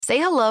Say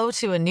hello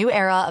to a new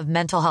era of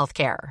mental health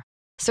care.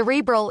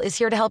 Cerebral is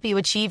here to help you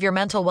achieve your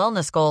mental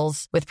wellness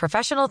goals with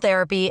professional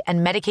therapy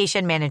and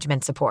medication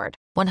management support.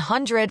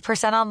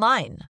 100%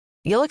 online.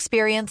 You'll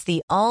experience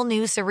the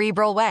all-new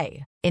Cerebral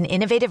Way, an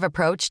innovative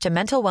approach to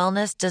mental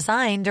wellness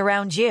designed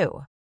around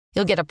you.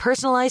 You'll get a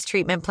personalized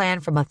treatment plan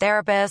from a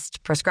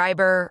therapist,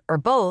 prescriber, or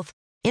both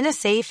in a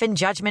safe and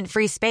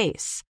judgment-free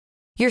space.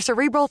 Your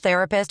Cerebral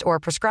therapist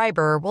or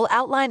prescriber will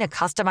outline a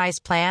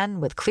customized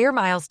plan with clear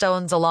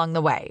milestones along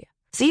the way,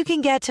 so you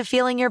can get to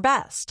feeling your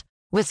best.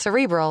 With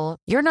Cerebral,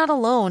 you're not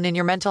alone in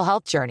your mental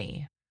health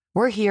journey.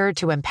 We're here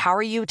to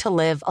empower you to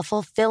live a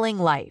fulfilling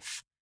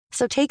life.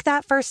 So take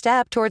that first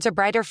step towards a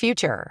brighter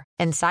future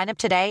and sign up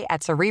today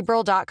at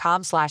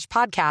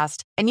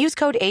Cerebral.com/podcast and use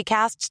code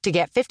ACAST to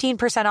get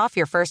 15% off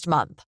your first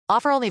month.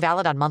 Offer only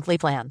valid on monthly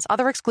plans.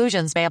 Other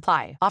exclusions may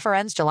apply. Offer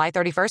ends July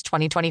 31st,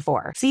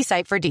 2024. See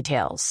site for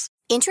details.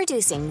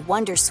 Introducing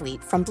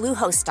Wondersuite from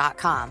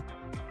Bluehost.com.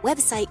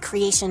 Website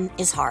creation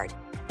is hard.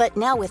 But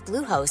now with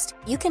Bluehost,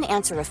 you can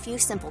answer a few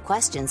simple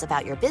questions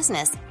about your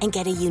business and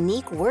get a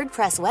unique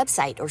WordPress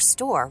website or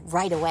store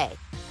right away.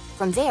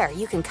 From there,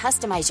 you can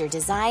customize your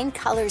design,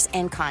 colors,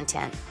 and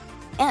content.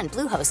 And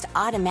Bluehost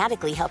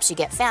automatically helps you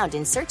get found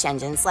in search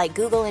engines like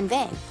Google and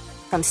Bing.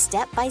 From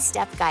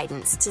step-by-step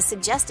guidance to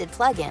suggested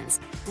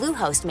plugins,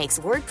 Bluehost makes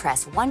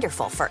WordPress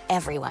wonderful for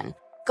everyone.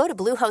 Go to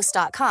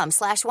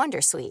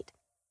bluehost.com/wondersuite.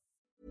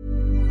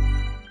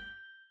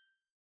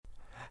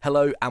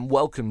 Hello and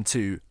welcome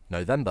to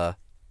November.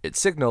 It's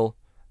Signal,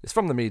 it's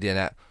from the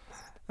MediaNet,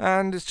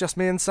 and it's just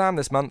me and Sam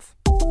this month.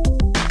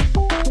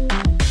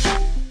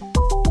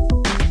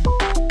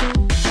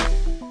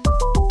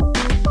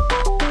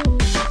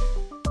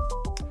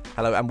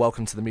 Hello and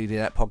welcome to the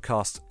MediaNet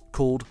podcast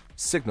called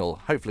Signal.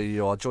 Hopefully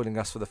you are joining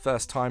us for the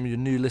first time. You're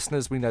new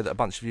listeners. We know that a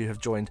bunch of you have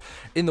joined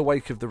in the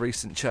wake of the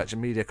recent Church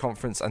and Media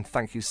Conference, and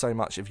thank you so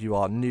much if you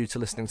are new to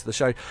listening to the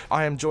show.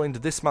 I am joined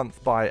this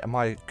month by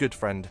my good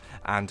friend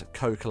and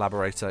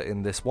co-collaborator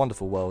in this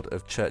wonderful world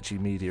of churchy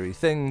media-y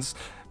things,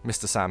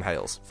 Mr. Sam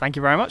Hales. Thank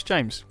you very much,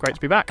 James. Great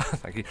to be back.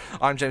 Thank you.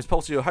 I'm James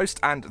Poulter, your host,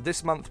 and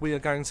this month we are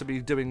going to be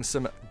doing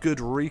some good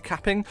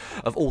recapping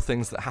of all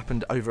things that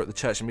happened over at the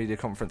Church and Media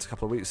Conference a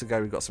couple of weeks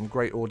ago. We've got some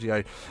great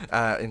audio,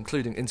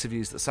 including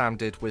interviews that Sam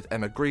did with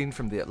Emma Green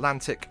from The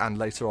Atlantic, and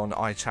later on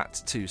I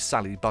chat to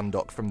Sally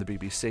Bundock from the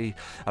BBC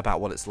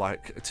about what it's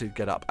like to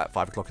get up at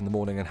 5 o'clock in the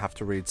morning and have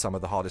to read some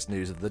of the hardest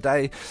news of the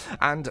day.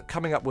 And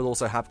coming up, we'll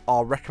also have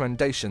our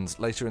recommendations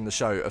later in the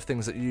show of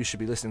things that you should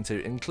be listening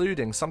to,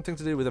 including something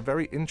to do with a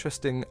very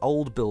interesting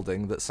old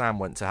building that Sam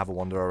went to have a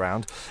wander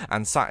around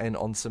and sat in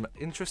on some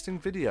interesting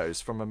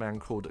videos from a man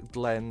called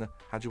Glenn,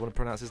 how do you want to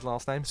pronounce his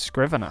last name?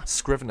 Scrivener,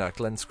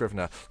 Glenn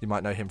Scrivener. You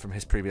might know him from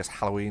his previous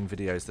Halloween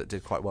videos that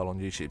did quite well on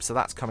YouTube. So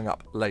that's coming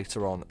up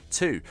later on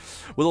too.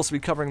 We'll also be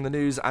covering the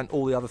news and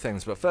all the other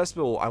things. But first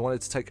of all, I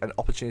wanted to take an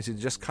opportunity to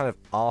just kind of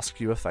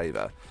ask you a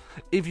favour.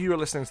 If you are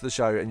listening to the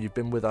show and you've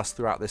been with us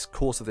throughout this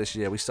course of this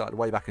year, we started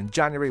way back in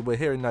January, we're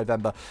here in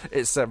November,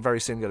 it's very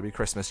soon going to be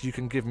Christmas, you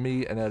can give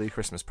me an early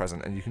Christmas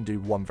present, and you can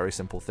do one very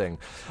simple thing.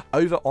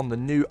 Over on the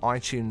new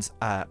iTunes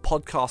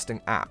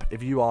podcasting app,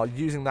 if you are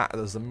using that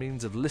as a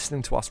means of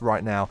listening to us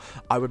right now,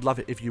 I would love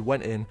it if you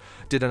went in,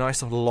 did a nice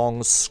sort of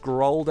long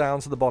scroll down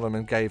to the bottom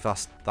and gave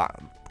us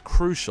that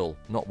crucial,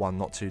 not 1,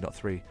 not 2, not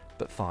 3,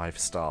 but 5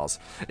 stars.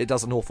 It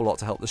does an awful lot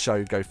to help the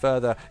show go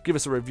further. Give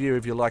us a review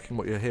if you're liking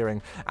what you're hearing,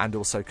 and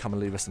also come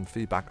and leave us some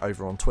feedback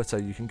over on Twitter.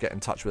 You can get in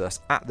touch with us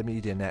at the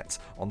MediaNet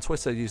on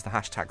Twitter. Use the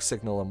hashtag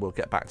Signal and we'll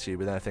get back to you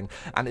with anything.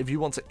 And if you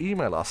want to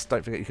email us,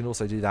 don't forget you can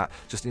also do that.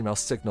 Just email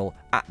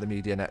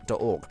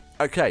signal@themedianet.org.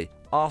 Okay,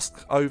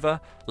 ask over.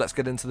 Let's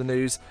get into the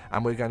news,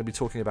 and we're going to be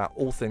talking about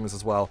all things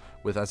as well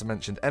with, as I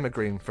mentioned, Emma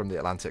Green from The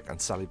Atlantic and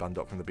Sally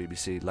Bundock from the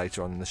BBC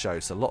later on in the show.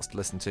 So lots to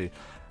listen to.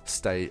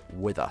 Stay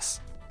with us.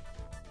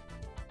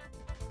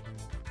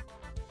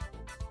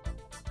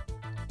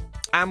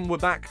 And we're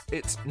back.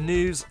 It's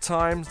news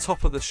time,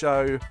 top of the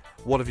show.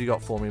 What have you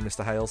got for me,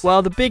 Mr. Hales?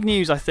 Well, the big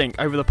news, I think,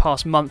 over the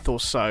past month or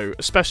so,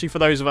 especially for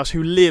those of us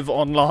who live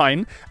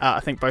online,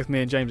 I think both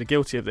me and James are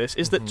guilty of this,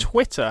 is that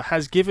Twitter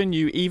has given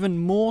you even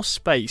more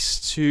space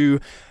to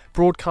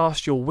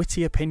broadcast your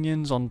witty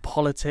opinions on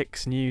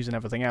politics, news and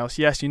everything else.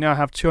 Yes, you now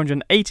have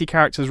 280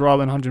 characters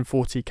rather than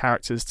 140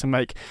 characters to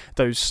make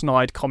those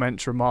snide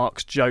comments,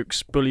 remarks,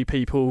 jokes, bully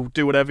people,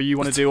 do whatever you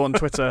want to do on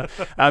Twitter.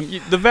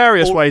 The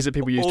various ways that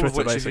people use Twitter,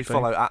 basically. basically. If you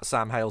follow at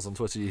Sam Hales on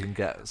Twitter, you can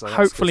get. So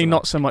hopefully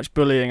not so much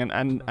bullying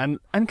and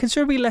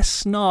considerably less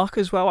snark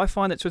as well. I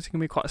find that Twitter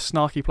can be quite a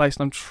snarky place,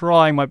 and I'm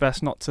trying my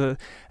best not to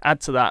add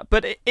to that.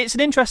 But it's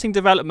an interesting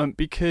development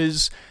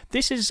because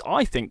this is,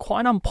 I think, quite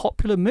an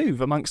unpopular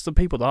move amongst the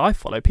people that I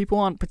follow, people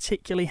aren't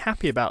particularly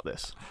happy about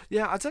this.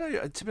 Yeah, I don't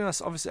know. To be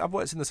honest, obviously, I've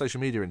worked in the social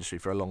media industry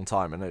for a long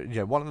time, and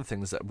one of the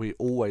things that we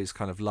always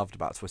kind of loved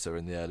about Twitter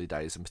in the early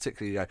days, and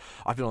particularly,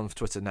 I've been on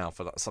Twitter now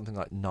for something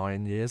like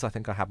 9 years. I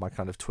think I had my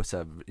kind of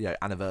Twitter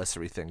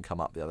anniversary thing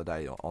come up the other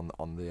day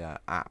on the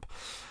app.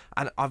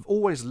 And I've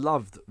always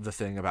loved the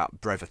thing about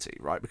brevity,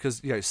 right?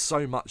 Because,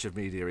 so much of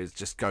media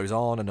just goes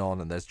on,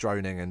 and there's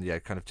droning and,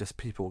 kind of just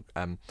people,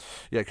 kind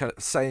of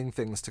saying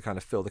things to kind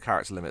of fill the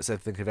character limits. I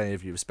think if any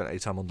of you have spent any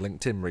time on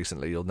LinkedIn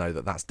recently, you'll know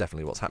that that's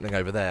definitely what's happening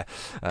over there,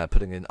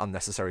 putting in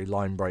unnecessary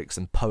line breaks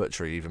and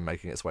poetry even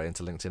making its way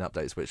into LinkedIn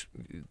updates, which,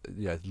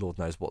 Lord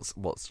knows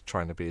what's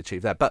trying to be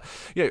achieved there. But,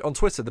 on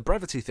Twitter, the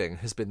brevity thing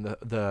has been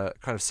the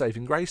kind of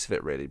saving grace of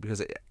it, really, because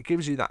it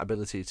gives you that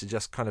ability to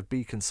just kind of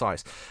be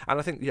concise. And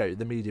I think,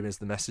 the media is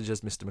the message,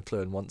 as Mr.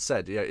 McLuhan once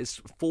said. It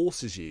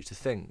forces you to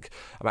think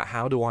about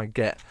how do I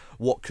get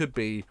what could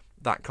be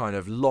that kind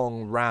of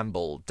long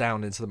ramble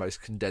down into the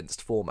most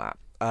condensed format.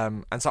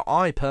 And so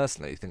I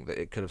personally think that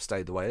it could have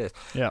stayed the way it is.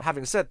 Yeah.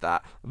 Having said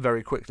that,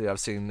 very quickly I've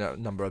seen a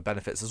number of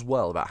benefits as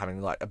well about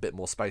having like a bit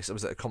more space. I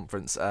was at a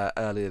conference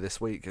earlier this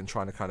week and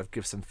trying to kind of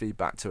give some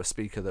feedback to a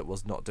speaker that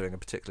was not doing a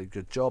particularly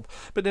good job,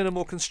 but in a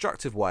more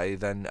constructive way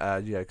than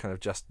kind of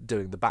just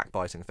doing the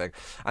backbiting thing.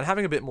 And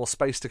having a bit more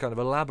space to kind of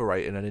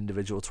elaborate in an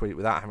individual tweet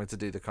without having to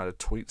do the kind of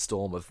tweet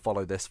storm of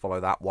follow this, follow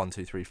that, 1,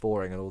 2, 3,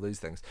 4ing and all these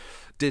things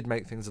did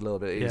make things a little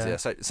bit easier.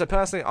 Yeah. So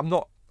personally, I'm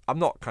not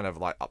kind of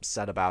like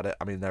upset about it.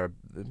 I mean, there are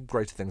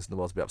greater things in the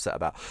world to be upset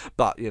about.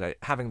 But,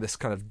 having this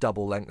kind of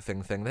double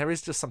lengthing thing, there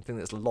is just something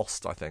that's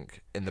lost, I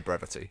think, in the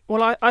brevity.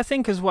 Well, I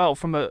think as well,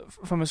 from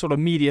a sort of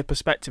media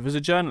perspective, as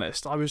a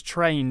journalist, I was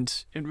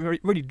trained, it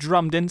really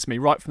drummed into me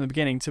right from the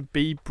beginning to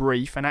be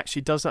brief, and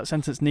actually does that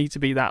sentence need to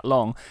be that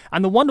long?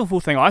 And the wonderful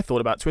thing I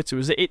thought about Twitter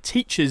was that it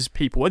teaches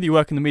people, whether you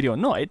work in the media or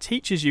not, it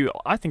teaches you,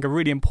 I think, a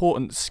really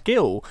important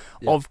skill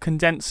of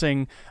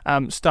condensing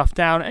stuff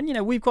down.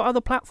 And, we've got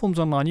other platforms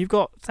online. You've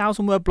got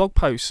 1,000-word blog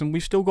posts, and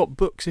we've still got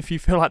books if you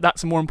feel like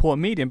that's a more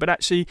important medium. But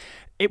actually,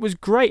 it was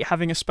great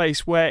having a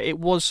space where it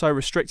was so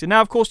restricted. Now,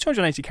 of course,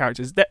 280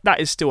 characters, that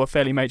is still a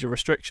fairly major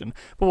restriction.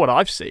 But what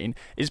I've seen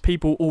is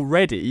people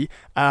already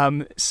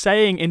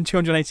saying in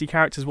 280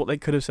 characters what they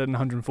could have said in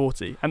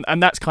 140.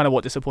 And that's kind of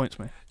what disappoints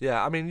me.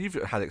 Yeah, I mean, you've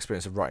had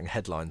experience of writing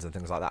headlines and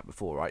things like that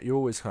before, right? You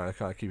always kind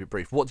of keep it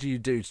brief. What do you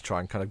do to try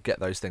and kind of get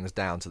those things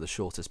down to the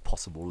shortest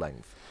possible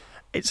length?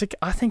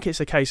 I think it's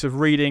a case of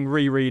reading,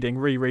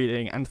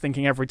 rereading, and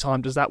thinking every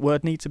time, does that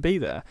word need to be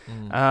there?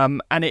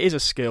 And it is a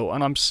skill,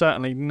 and I'm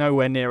certainly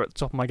nowhere near at the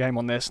top of my game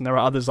on this, and there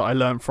are others that I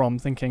learn from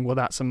thinking, well,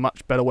 that's a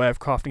much better way of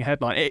crafting a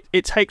headline.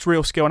 It takes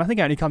real skill, and I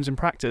think it only comes in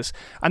practice.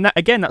 And that,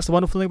 again, that's the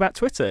wonderful thing about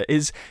Twitter,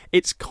 is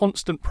it's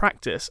constant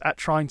practice at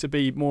trying to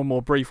be more and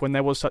more brief when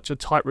there was such a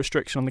tight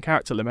restriction on the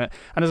character limit.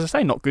 And as I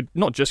say,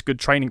 not just good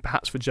training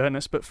perhaps for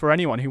journalists, but for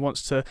anyone who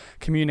wants to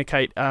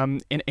communicate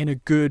in a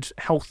good,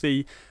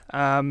 healthy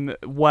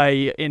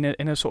way in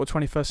a sort of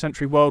 21st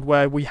century world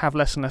where we have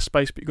less and less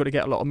space, but you've got to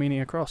get a lot of meaning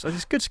across.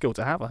 It's a good skill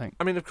to have, I think.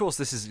 I mean, of course,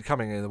 this is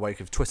coming in the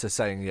wake of Twitter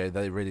saying,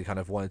 they really kind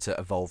of wanted to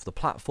evolve the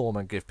platform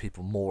and give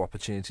people more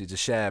opportunity to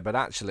share. But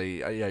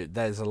actually,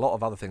 there's a lot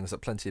of other things that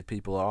plenty of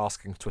people are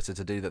asking Twitter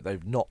to do that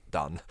they've not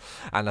done.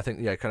 And I think,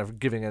 kind of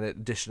giving an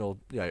additional,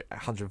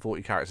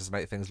 140 characters to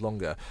make things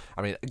longer.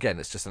 I mean, again,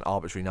 it's just an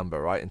arbitrary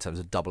number, right, in terms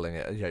of doubling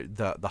it.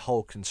 The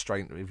whole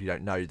constraint, if you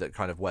don't know, that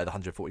kind of where the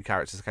 140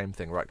 characters came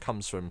thing, right,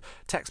 comes from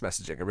text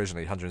messaging.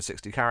 Originally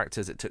 160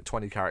 characters, it took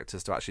 20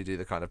 characters to actually do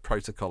the kind of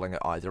protocolling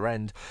at either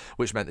end,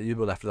 which meant that you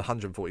were left with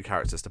 140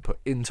 characters to put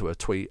into a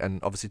tweet. And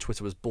obviously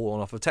Twitter was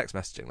born off of text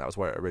messaging. That was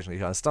where it originally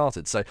kind of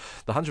started. So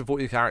the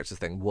 140 characters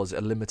thing was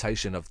a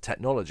limitation of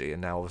technology,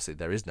 and now obviously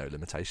there is no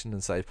limitation,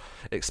 and so they've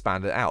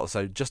expanded it out.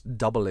 So just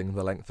doubling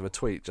the length of a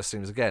tweet just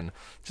seems, again,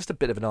 just a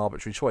bit of an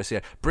arbitrary choice.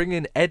 Bring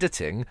in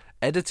editing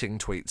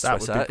tweets, that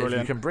Twitter. Would be brilliant. If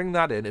you can bring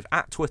that in, if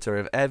at Twitter,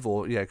 if Ev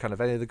or kind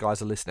of any of the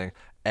guys are listening,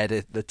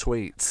 edit the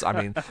tweets.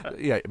 I mean,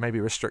 maybe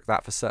restrict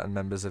that for certain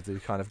members of the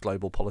kind of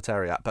global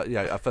proletariat. But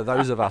for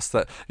those of us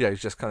that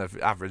just kind of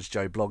average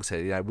Joe blogs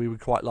here, we would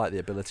quite like the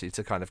ability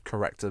to kind of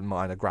correct a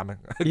minor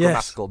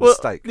grammatical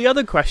mistake. The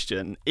other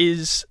question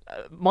is,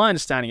 my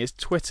understanding is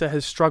Twitter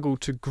has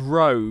struggled to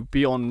grow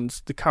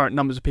beyond the current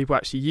numbers of people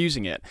actually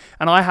using it,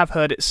 and I have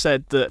heard it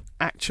said that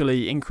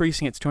actually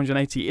increasing it to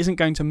 280 isn't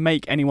going to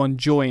make anyone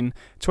join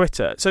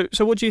Twitter. So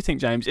what do you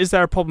think, James? Is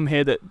there a problem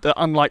here that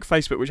unlike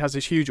Facebook, which has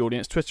this huge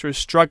audience, Twitter is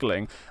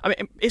struggling? I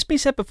mean, it's been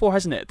said before,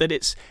 hasn't it, that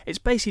it's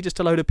basically just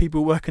a load of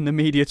people who work in the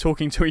media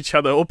talking to each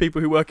other, or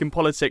people who work in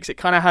politics. It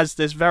kind of has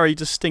this very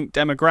distinct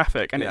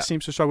demographic, and it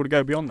seems to struggle to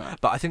go beyond that.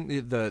 But I think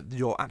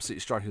you're absolutely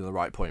striking the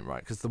right point,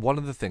 right? Because one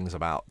of the things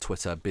about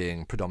Twitter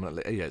being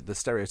predominantly, the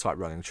stereotype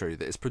running true,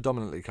 that it's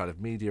predominantly kind of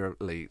media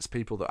elites,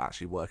 people that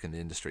actually work in the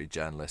industry,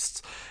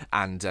 journalists,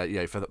 and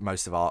for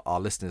most of our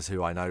listeners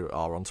who I know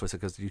are on Twitter,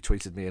 because you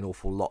tweeted me an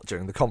awful lot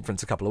during the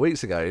conference a couple of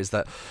weeks ago, is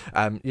that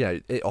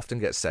it often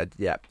gets said,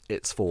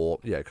 it's for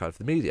kind of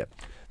the media.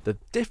 The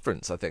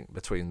difference, I think,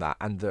 between that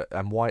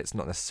and why it's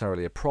not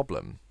necessarily a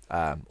problem,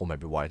 or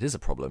maybe why it is a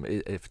problem,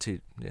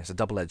 it's a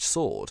double-edged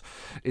sword,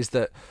 is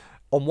that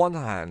on one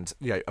hand,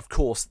 of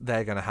course,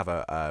 they're going to have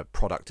a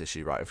product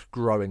issue, right, of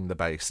growing the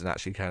base and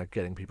actually kind of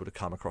getting people to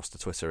come across to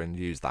Twitter and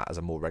use that as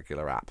a more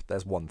regular app.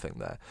 There's one thing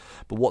there.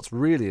 But what's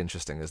really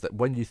interesting is that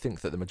when you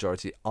think that the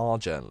majority are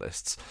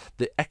journalists,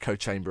 the echo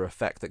chamber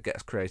effect that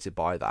gets created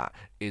by that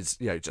is,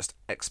 just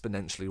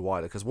exponentially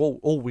wider, because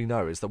all we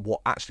know is that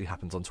what actually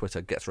happens on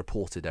Twitter gets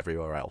reported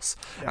everywhere else.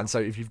 Yeah. And so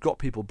if you've got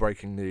people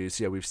breaking news,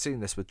 we've seen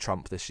this with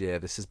Trump this year.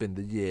 This has been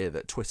the year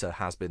that Twitter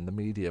has been the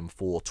medium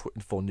for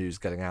news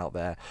getting out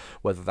there,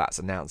 whether that's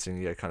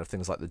announcing kind of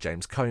things like the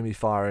James Comey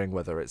firing,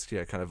 whether it's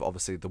kind of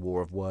obviously the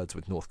war of words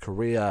with North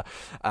Korea,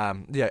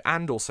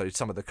 and also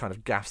some of the kind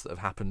of gaffes that have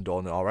happened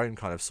on our own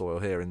kind of soil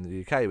here in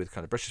the UK with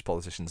kind of British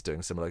politicians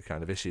doing similar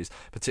kind of issues,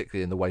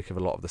 particularly in the wake of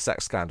a lot of the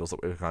sex scandals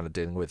that we're kind of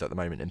dealing with at the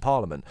moment in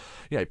Parliament.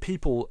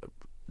 People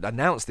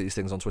announce these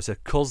things on Twitter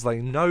because they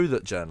know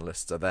that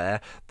journalists are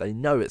there, they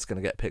know it's going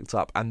to get picked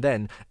up, and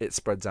then it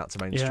spreads out to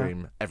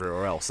mainstream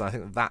everywhere else. And I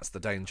think that's the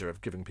danger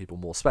of giving people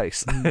more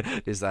space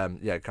is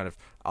kind of,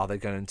 are they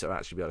going to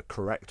actually be able to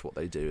correct what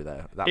they do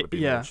there? That would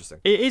be more interesting.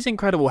 It is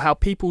incredible how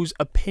people's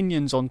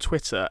opinions on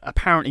Twitter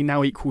apparently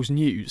now equals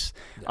news.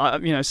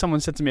 Someone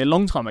said to me a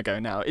long time ago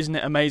now, isn't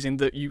it amazing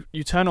that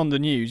you turn on the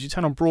news, you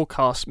turn on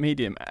broadcast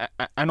medium,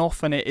 and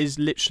often it is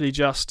literally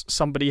just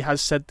somebody has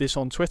said this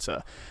on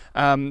Twitter.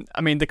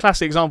 The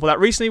classic example of that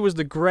recently was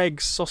the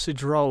Greggs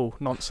sausage roll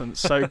nonsense.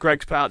 So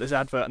Greggs put out this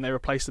advert and they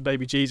replaced the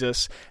baby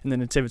Jesus in the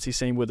nativity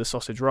scene with a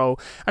sausage roll.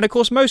 And of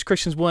course, most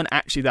Christians weren't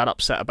actually that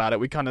upset about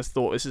it. We kind of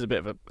thought this is a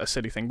bit of a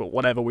silly thing, but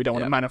whatever. We don't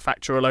want to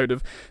manufacture a load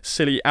of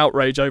silly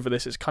outrage over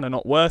this. It's kind of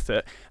not worth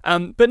it.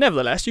 But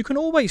nevertheless, you can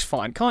always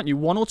find, can't you,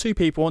 one or two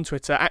people on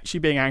Twitter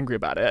actually being angry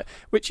about it,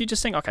 which you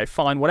just think, okay,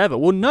 fine, whatever.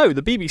 Well, no,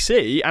 the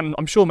BBC, and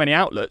I'm sure many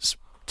outlets,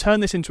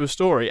 turned this into a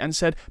story and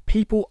said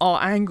people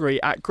are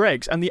angry at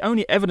Greggs, and the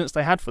only evidence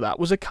they had for that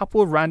was a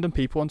couple of random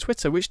people on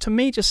Twitter, which to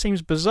me just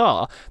seems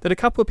bizarre that a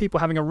couple of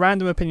people having a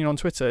random opinion on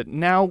Twitter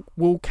now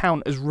will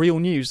count as real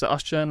news that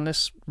us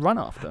journalists run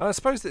after. I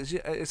suppose that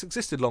it's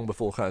existed long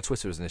before kind of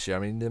Twitter was an issue. I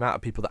mean, the amount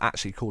of people that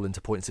actually call into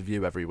Points of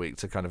View every week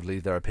to kind of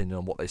leave their opinion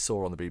on what they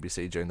saw on the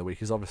BBC during the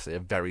week is obviously a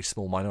very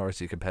small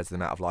minority compared to the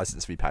amount of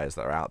licence fee payers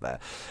that are out there,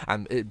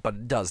 but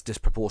it does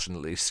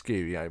disproportionately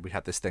skew. We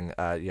had this thing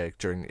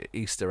during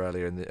Easter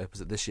earlier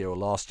was it this year or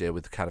last year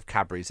with the kind of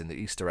Cadbury's and the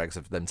Easter eggs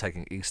of them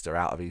taking Easter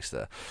out of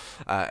Easter,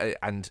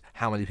 and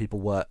how many people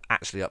were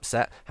actually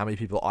upset, how many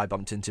people I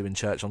bumped into in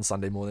church on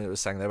Sunday morning that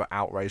was saying they were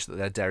outraged that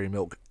their dairy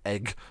milk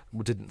egg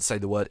didn't say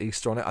the word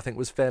Easter on it, I think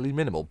was fairly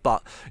minimal.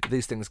 But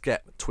these things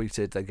get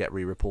tweeted, they get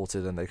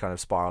re-reported, and they kind of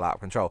spiral out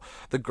of control.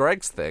 The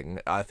Greggs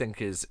thing, I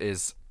think, is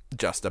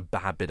just a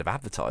bad bit of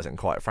advertising,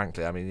 quite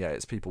frankly. I mean,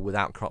 it's people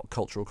without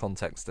cultural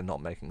context and not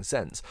making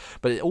sense.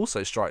 But it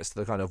also strikes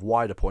the kind of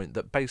wider point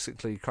that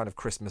basically kind of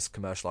Christmas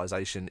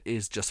commercialisation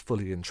is just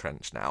fully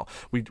entrenched now.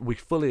 We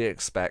fully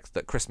expect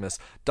that Christmas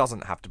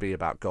doesn't have to be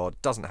about God,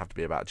 doesn't have to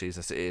be about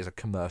Jesus. It is a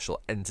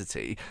commercial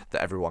entity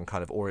that everyone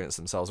kind of orients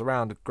themselves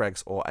around.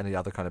 Greggs or any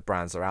other kind of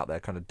brands are out there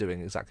kind of doing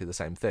exactly the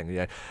same thing.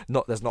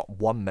 There's not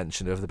one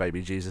mention of the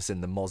baby Jesus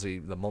in the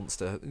Mozzie, the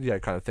monster,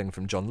 kind of thing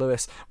from John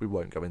Lewis. We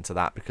won't go into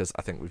that because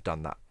I think we've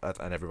done that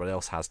and everybody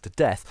else has to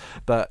death.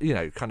 But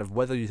kind of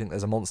whether you think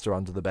there's a monster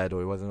under the bed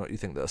or whether or not you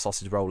think that a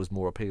sausage roll is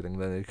more appealing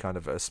than a kind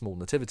of a small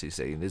nativity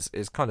scene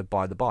is kind of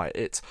by the by.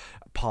 It's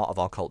part of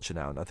our culture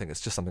now, and I think it's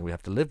just something we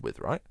have to live with,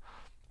 right?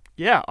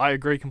 Yeah, I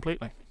agree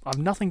completely. I've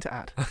nothing to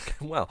add.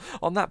 Well,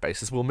 on that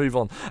basis, we'll move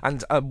on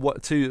and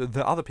to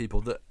the other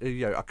people that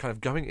are kind of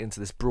going into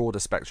this broader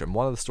spectrum.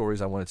 One of the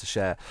stories I wanted to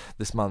share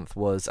this month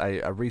was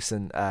a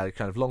recent kind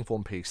of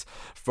long-form piece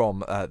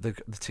from the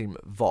team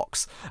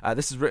Vox.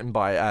 This is written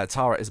by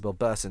Tara Isabel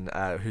Burton,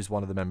 who's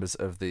one of the members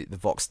of the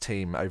Vox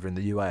team over in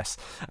the US,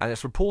 and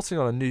it's reporting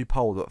on a new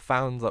poll that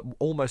found that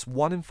almost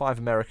 1 in 5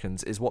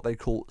 Americans is what they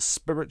call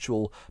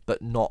spiritual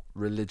but not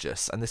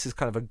religious, and this is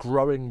kind of a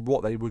growing,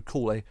 what they would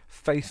call a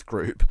faith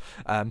group,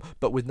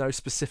 but with no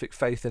specific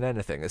faith in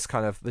anything. It's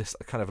kind of this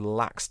kind of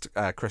laxed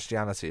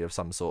Christianity of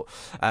some sort.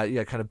 Kind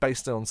of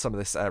based on some of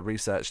this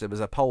research, there was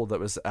a poll that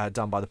was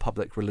done by the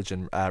Public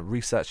Religion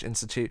Research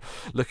Institute,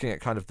 looking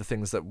at kind of the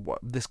things that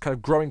this kind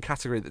of growing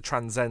category that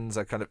transcends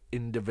a kind of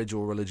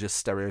individual religious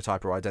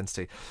stereotype or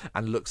identity,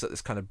 and looks at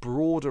this kind of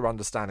broader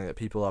understanding that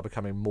people are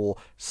becoming more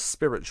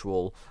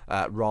spiritual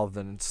rather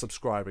than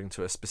subscribing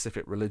to a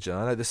specific religion.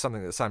 I know this is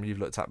something that, Sam, you've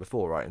looked at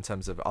before, right, in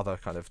terms of other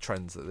kind of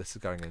trends that this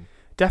is going in.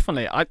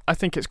 Definitely. I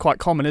think it's quite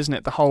common, isn't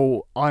it? The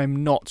whole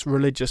I'm not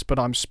religious but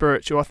I'm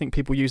spiritual. I think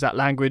people use that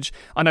language.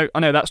 I know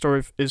that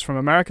story is from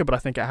America, but I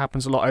think it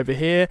happens a lot over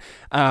here.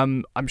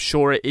 I'm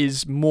sure it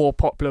is more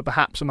popular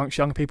perhaps amongst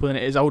younger people than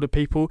it is older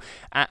people.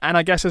 And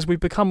I guess as we've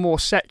become more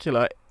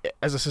secular,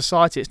 as a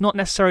society, it's not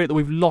necessarily that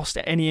we've lost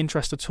any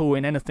interest at all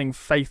in anything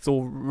faith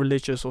or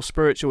religious or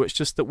spiritual. It's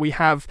just that we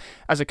have,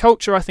 as a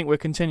culture, I think we're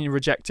continually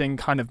rejecting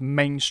kind of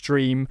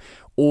mainstream,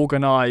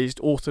 organised,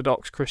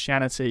 orthodox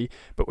Christianity,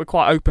 but we're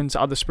quite open to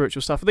other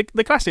spiritual stuff.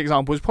 The classic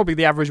example is probably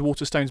the average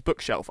Waterstones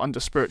bookshelf under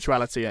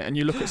spirituality, and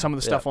you look at some of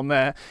the stuff on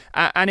there,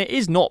 and it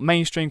is not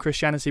mainstream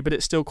Christianity, but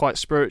it's still quite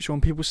spiritual,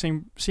 and people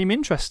seem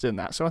interested in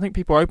that. So I think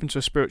people are open to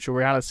a spiritual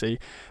reality,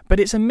 but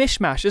it's a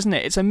mishmash, isn't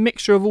it? It's a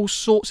mixture of all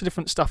sorts of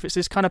different stuff. It's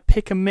this kind of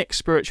pick and mix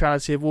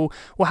spirituality of we'll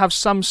have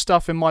some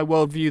stuff in my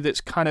worldview that's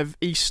kind of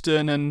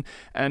Eastern and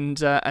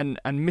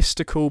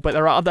mystical, but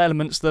there are other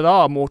elements that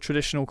are more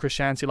traditional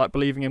Christianity, like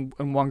believing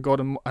in one God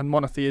and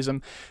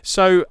monotheism.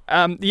 So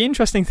the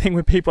interesting thing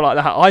with people like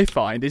that, I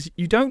find, is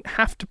you don't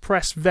have to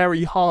press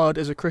very hard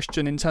as a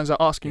Christian in terms of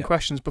asking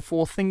questions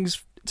before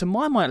things, to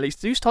my mind at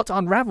least, do start to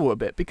unravel a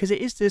bit, because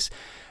it is this,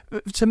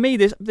 to me,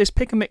 this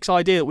pick and mix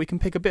idea that we can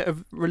pick a bit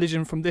of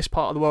religion from this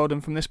part of the world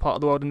and from this part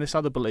of the world and this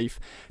other belief.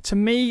 To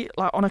me,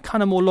 like on a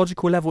kind of more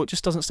logical level, it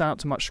just doesn't stand up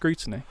to much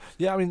scrutiny.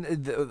 Yeah, I mean,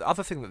 the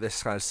other thing that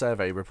this kind of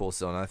survey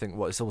reported on, I think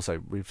what it's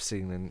also we've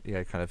seen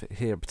in kind of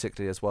here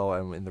particularly as well,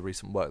 and in the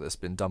recent work that's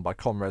been done by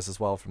Comres as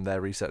well from their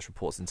research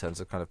reports in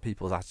terms of kind of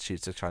people's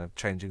attitudes to kind of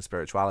changing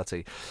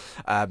spirituality,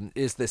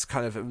 is this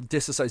kind of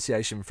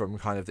disassociation from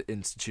kind of the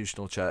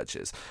institutional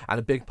churches, and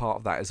a big part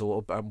of that is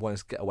all wanting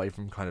to get away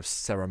from kind of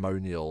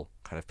ceremonial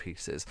kind of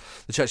pieces.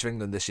 The Church of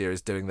England this year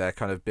is doing their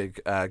kind of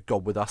big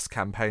God With Us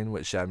campaign,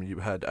 which you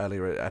heard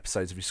earlier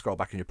episodes. If you scroll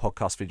back in your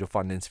podcast feed, you'll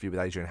find an interview with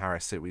Adrian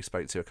Harris, who we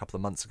spoke to a couple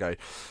of months ago,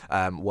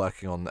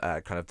 working on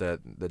kind of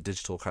the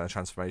digital kind of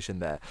transformation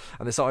there.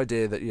 And this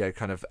idea that,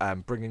 kind of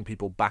bringing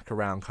people back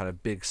around kind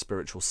of big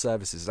spiritual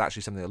services is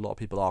actually something that a lot of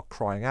people are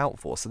crying out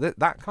for. So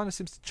that kind of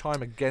seems to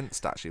chime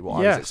against actually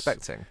what I was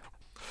expecting.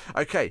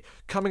 Okay,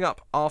 coming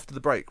up after the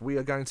break, we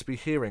are going to be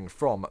hearing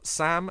from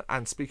Sam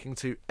and speaking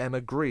to Emma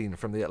Green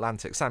from The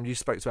Atlantic. Sam, you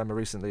spoke to Emma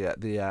recently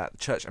at the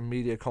Church and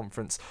Media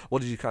Conference.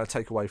 What did you kind of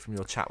take away from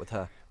your chat with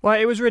her? Well,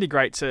 it was really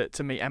great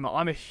to meet Emma.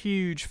 I'm a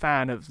huge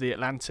fan of The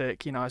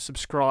Atlantic. I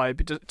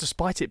subscribe,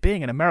 despite it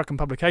being an American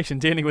publication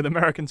dealing with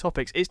American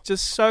topics. It's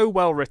just so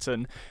well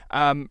written,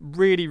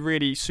 really,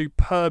 really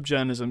superb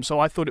journalism. So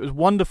I thought it was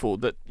wonderful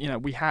that,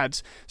 we had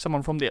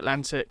someone from The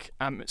Atlantic,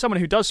 someone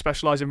who does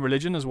specialise in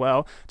religion as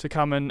well, to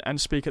come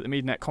and speak at the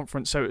MediaNet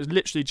conference. So it was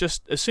literally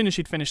just as soon as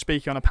she'd finished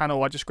speaking on a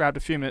panel, I just grabbed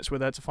a few minutes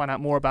with her to find out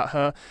more about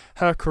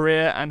her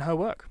career and her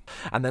work.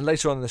 And then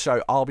later on in the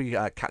show, I'll be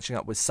catching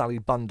up with Sally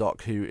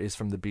Bundock, who is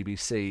from the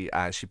BBC.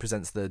 She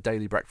presents the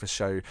daily breakfast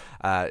show,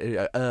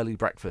 Early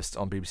Breakfast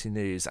on BBC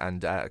News,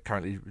 and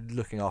currently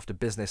looking after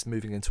business,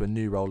 moving into a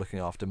new role, looking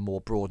after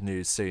more broad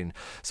news soon.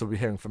 So we'll be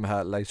hearing from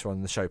her later on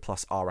in the show,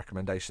 plus our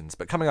recommendations.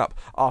 But coming up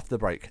after the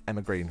break,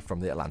 Emma Green from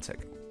The Atlantic.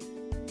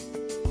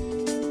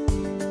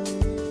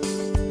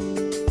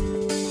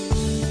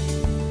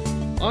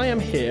 I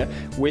am here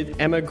with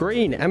Emma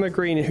Green. Emma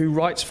Green, who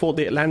writes for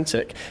The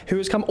Atlantic, who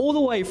has come all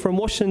the way from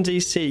Washington,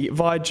 D.C.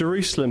 via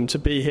Jerusalem to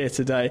be here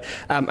today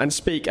and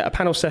speak at a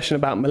panel session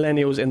about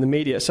millennials in the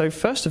media. So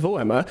first of all,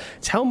 Emma,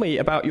 tell me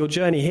about your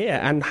journey here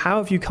and how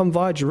have you come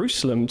via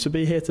Jerusalem to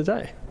be here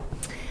today?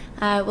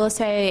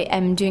 So I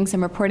am doing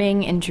some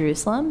reporting in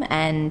Jerusalem,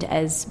 and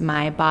as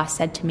my boss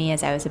said to me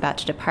as I was about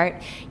to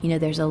depart,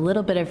 there's a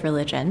little bit of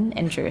religion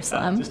in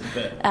Jerusalem, just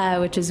a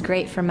bit. Which is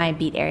great for my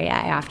beat area.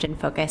 I often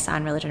focus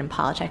on religion and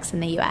politics in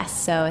the U.S.,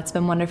 so it's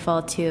been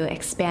wonderful to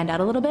expand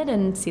out a little bit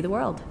and see the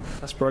world.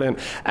 That's brilliant.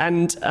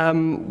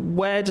 And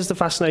where does the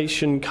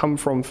fascination come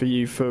from for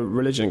you for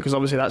religion? Because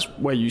obviously that's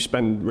where you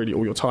spend really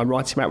all your time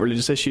writing about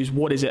religious issues.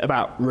 What is it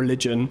about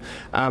religion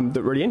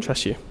that really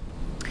interests you?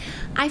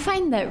 I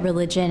find that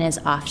religion is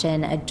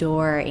often a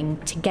door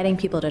into getting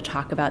people to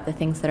talk about the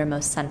things that are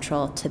most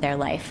central to their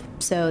life.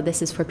 So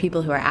this is for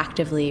people who are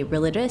actively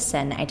religious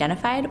and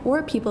identified,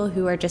 or people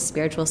who are just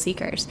spiritual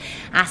seekers,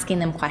 asking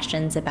them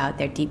questions about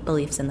their deep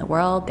beliefs in the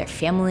world, their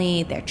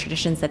family, their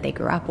traditions that they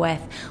grew up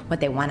with, what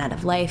they want out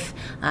of life,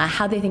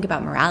 how they think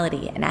about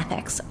morality and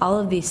ethics. All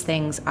of these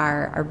things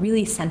are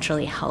really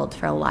centrally held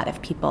for a lot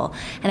of people,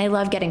 and I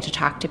love getting to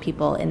talk to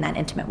people in that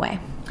intimate way.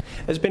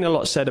 There's been a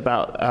lot said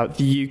about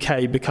the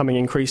UK becoming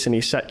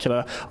increasingly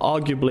secular,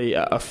 arguably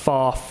at a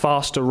far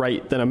faster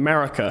rate than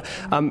America.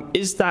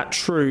 Is that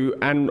true,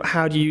 and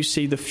how do you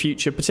see the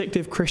future, particularly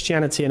of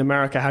Christianity in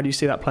America? How do you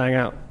see that playing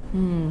out?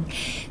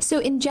 So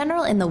in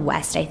general, in the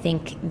West, I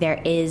think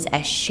there is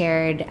a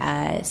shared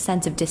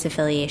sense of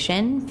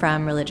disaffiliation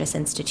from religious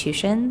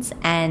institutions.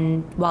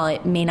 And while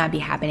it may not be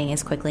happening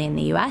as quickly in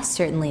the U.S.,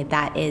 certainly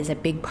that is a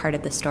big part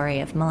of the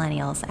story of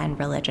millennials and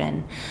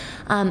religion.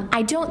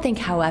 I don't think,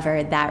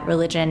 however, that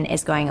religion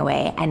is going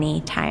away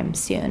anytime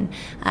soon.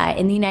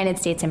 In the United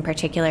States in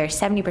particular,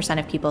 70%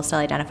 of people still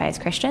identify as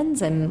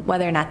Christians, and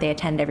whether or not they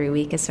attend every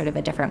week is sort of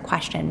a different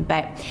question.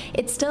 But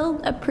it's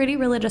still a pretty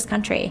religious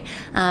country.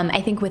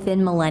 I think with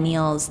within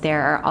millennials,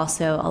 there are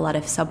also a lot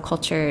of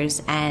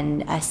subcultures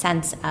and a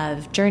sense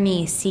of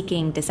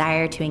journey-seeking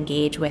desire to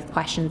engage with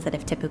questions that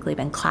have typically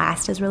been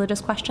classed as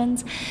religious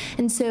questions.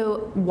 And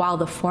so while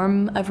the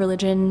form of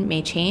religion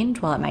may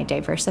change, while it might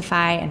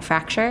diversify and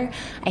fracture,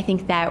 I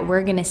think that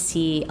we're going to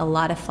see a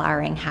lot of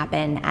flowering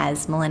happen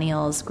as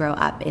millennials grow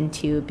up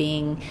into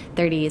being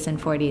 30s and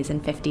 40s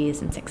and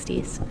 50s and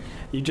 60s.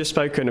 You've just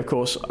spoken, of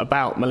course,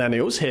 about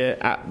millennials here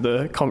at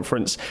the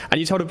conference, and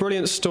you told a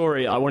brilliant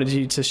story I wanted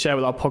you to share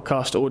with our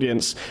podcast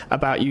audience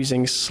about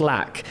using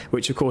Slack,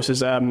 which, of course,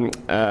 is a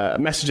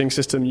messaging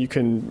system you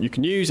can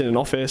use in an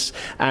office,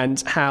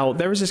 and how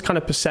there is this kind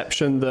of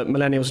perception that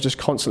millennials are just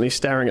constantly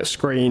staring at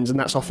screens, and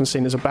that's often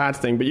seen as a bad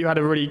thing. But you had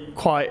a really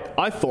quite,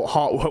 I thought,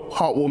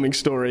 heartwarming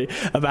story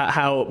about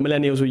how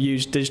millennials will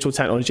use digital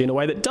technology in a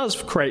way that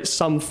does create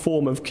some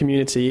form of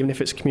community, even if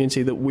it's a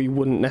community that we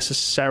wouldn't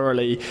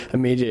necessarily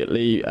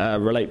immediately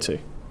relate to.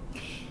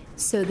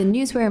 So the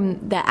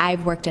newsroom that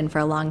I've worked in for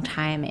a long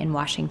time in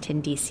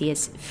Washington, D.C.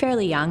 is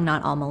fairly young,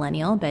 not all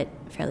millennial, but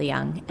fairly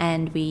young.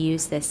 And we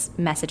use this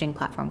messaging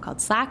platform called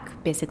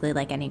Slack, basically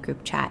like any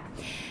group chat.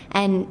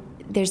 And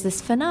there's this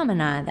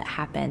phenomena that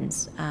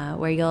happens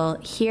where you'll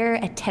hear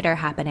a titter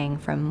happening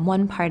from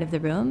one part of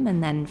the room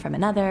and then from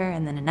another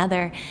and then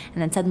another,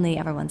 and then suddenly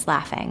everyone's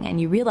laughing.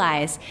 And you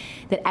realize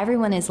that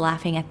everyone is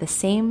laughing at the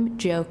same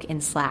joke in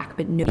Slack,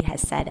 but nobody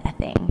has said a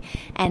thing.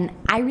 And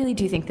I really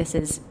do think this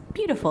is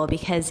beautiful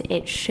because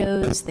it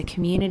shows the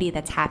community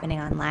that's happening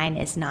online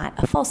is not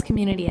a false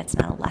community, it's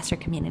not a lesser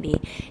community,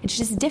 it's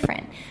just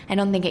different. I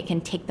don't think it can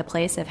take the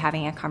place of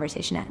having a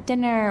conversation at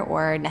dinner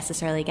or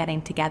necessarily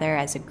getting together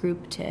as a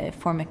group to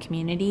form a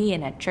community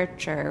in a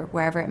church or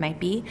wherever it might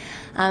be,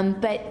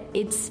 but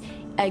it's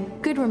a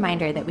good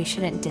reminder that we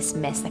shouldn't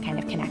dismiss the kind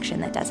of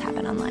connection that does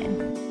happen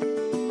online.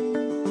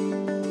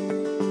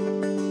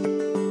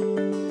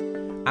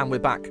 And we're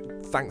back.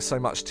 Thanks so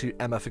much to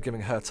Emma for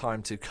giving her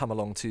time to come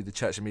along to the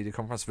Church and Media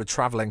Conference, for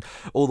travelling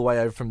all the way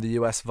over from the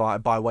US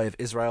by way of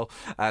Israel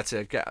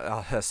to get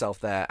herself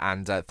there,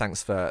 and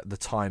thanks for the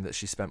time that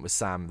she spent with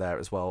Sam there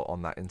as well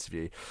on that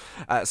interview.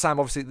 Sam,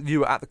 obviously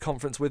you were at the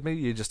conference with me.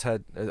 You just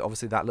heard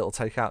obviously that little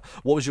takeout.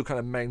 What was your kind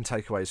of main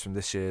takeaways from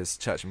this year's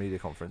Church and Media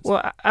Conference?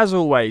 Well, as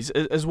always,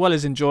 as well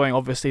as enjoying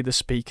obviously the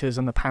speakers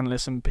and the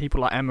panellists and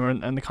people like Emma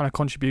and the kind of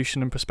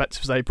contribution and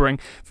perspectives they bring,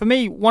 for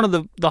me one of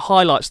the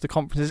highlights of the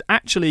conference is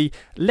actually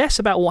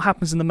less about what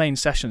happens in the main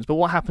sessions, but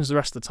what happens the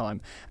rest of the time.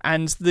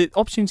 And the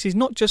opportunities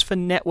not just for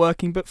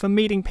networking, but for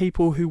meeting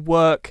people who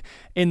work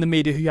in the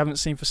media who you haven't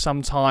seen for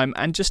some time,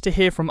 and just to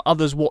hear from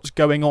others what's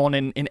going on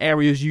in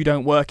areas you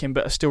don't work in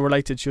but are still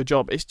related to your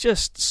job. It's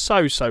just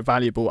so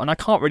valuable, and I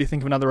can't really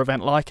think of another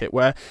event like it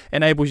where it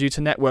enables you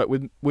to network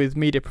with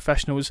media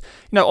professionals.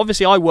 You know,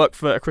 obviously I work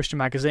for a Christian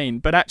magazine,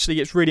 but actually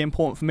it's really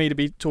important for me to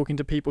be talking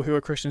to people who are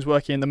Christians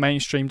working in the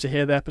mainstream to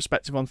hear their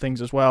perspective on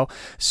things as well.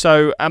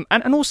 So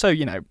and also,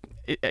 you know,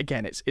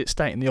 again, it's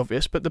stating the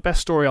obvious, but the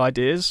best story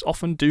ideas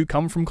often do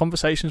come from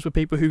conversations with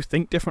people who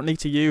think differently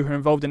to you, who are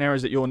involved in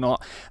areas that you're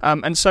not.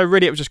 And so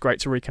really it was just great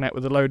to reconnect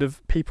with a load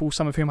of people,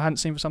 some of whom I hadn't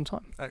seen for some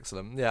time.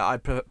 Excellent. Yeah, I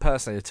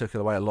personally took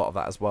away a lot of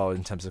that as well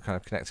in terms of kind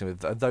of connecting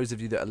with those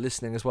of you that are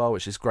listening as well,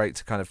 which is great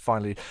to kind of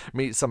finally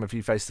meet some of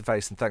you face to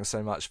face. And thanks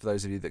so much for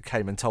those of you that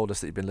came and told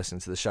us that you've been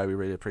listening to the show. We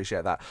really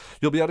appreciate that.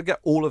 You'll be able to get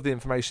all of the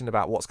information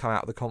about what's come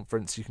out of the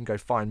conference. You can go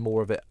find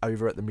more of it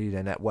over at the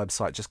MediaNet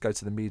website. Just go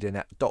to the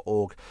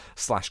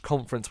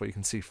medianet.org/conference, where you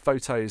can see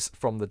photos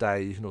from the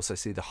day. You can also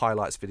see the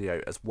highlights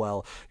video as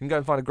well. You can go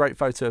and find a great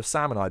photo of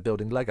Sam and I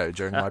building Lego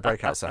during my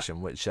breakout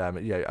session, which,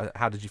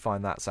 how did you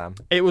find that, Sam?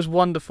 It was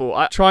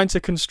wonderful. Trying to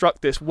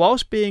construct this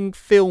whilst being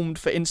filmed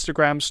for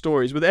Instagram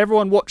stories, with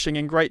everyone watching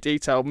in great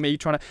detail, me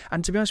trying to,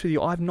 and to be honest with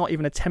you, I've not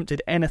even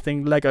attempted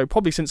anything Lego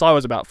probably since I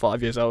was about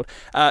 5 years old.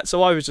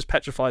 So I was just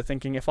petrified,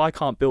 thinking if I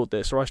can't build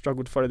this, or I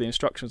struggle to follow the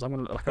instructions, I'm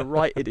going to look like a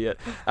right idiot.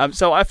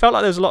 So I felt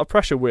like there was a lot of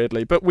pressure,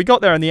 weirdly, but we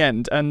got there in the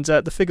end, and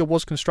the figure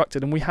was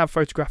constructed, and we have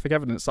photographic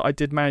evidence that I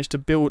did manage to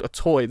build a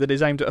toy that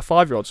is aimed at a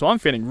 5-year-old. So I'm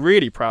feeling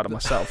really proud of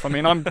myself. I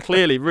mean, I'm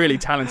clearly really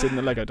talented in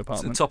the Lego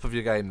department. It's the top of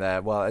your game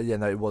there. Well,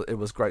 it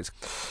was great.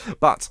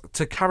 But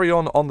to carry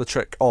on the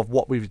trick of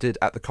what we did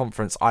at the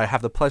conference, I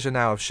have the pleasure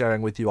now of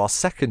sharing with you our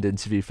second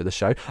interview for the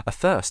show, a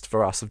first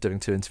for us of doing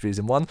 2 interviews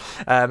in one.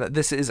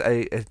 This is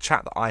a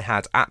chat that I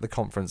had at the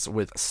conference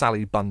with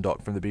Sally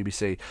Bundock from the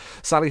BBC.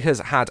 Sally has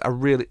had a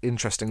really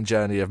interesting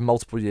journey of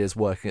multiple years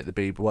working at the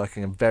BBC,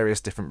 working in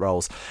various different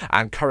roles,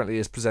 and currently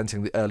is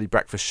presenting the early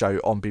breakfast show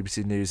on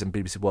BBC News and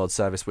BBC World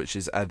Service, which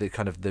is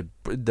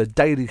the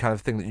daily kind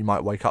of thing that you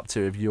might wake up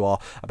to if you are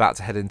about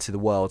to head into the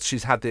world.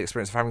 She's had the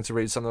experience of having to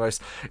read some of the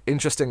most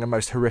interesting and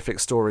most horrific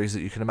stories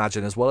that you can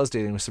imagine, as well as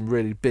dealing with some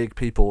really big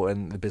people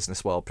in the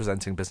business world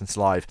presenting Business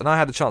Live. And I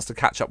had a chance to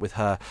catch up with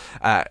her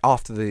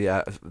after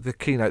the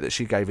keynote that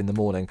she gave in the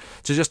morning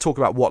to just talk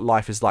about what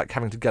life is like,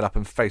 having to get up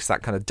and face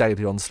that kind of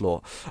daily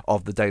onslaught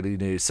of the daily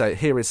news. So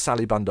here is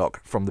Sally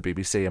Bundock from the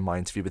BBC and my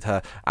interview with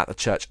her at the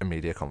Church and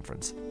Media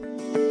Conference.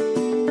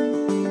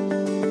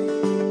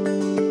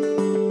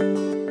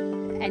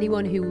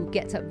 anyone who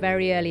gets up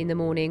very early in the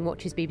morning,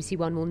 watches BBC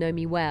One, will know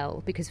me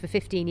well, because for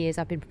 15 years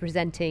I've been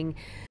presenting.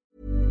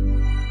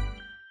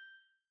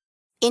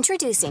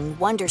 Introducing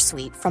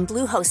Wondersuite from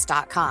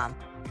Bluehost.com.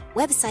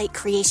 Website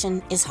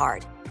creation is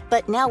hard,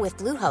 but now with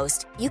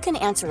Bluehost, you can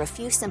answer a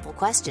few simple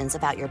questions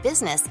about your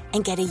business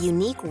and get a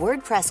unique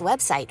WordPress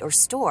website or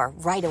store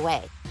right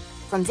away.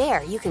 From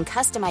there, you can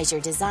customize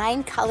your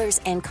design, colors,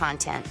 and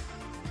content.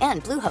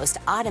 And Bluehost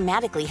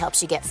automatically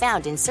helps you get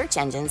found in search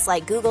engines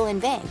like Google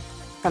and Bing.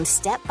 From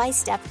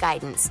step-by-step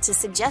guidance to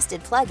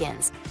suggested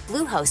plugins,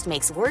 Bluehost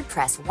makes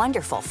WordPress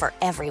wonderful for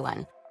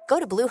everyone. Go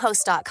to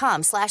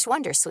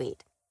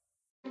bluehost.com/wondersuite.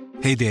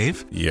 Hey,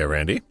 Dave. Yeah,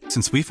 Randy.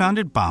 Since we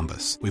founded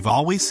Bombas, we've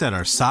always said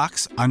our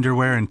socks,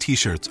 underwear, and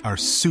T-shirts are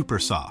super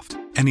soft.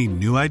 Any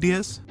new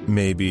ideas?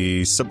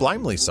 Maybe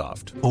sublimely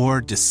soft. Or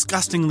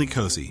disgustingly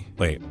cozy.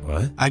 Wait,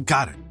 what? I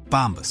got it.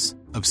 Bombas.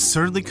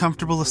 Absurdly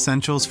comfortable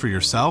essentials for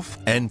yourself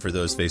and for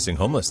those facing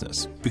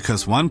homelessness.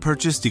 Because one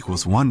purchased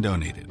equals one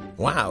donated.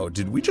 Wow,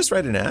 did we just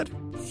write an ad?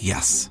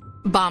 Yes.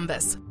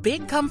 Bombas.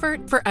 Big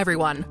comfort for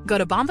everyone. Go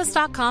to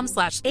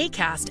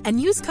bombas.com/ACAST and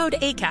use code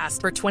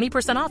ACAST for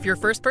 20% off your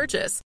first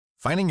purchase.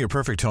 Finding your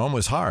perfect home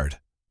was hard,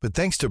 but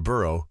thanks to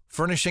Burrow,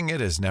 furnishing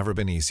it has never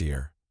been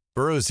easier.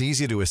 Burrow's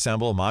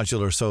easy-to-assemble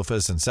modular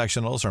sofas and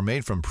sectionals are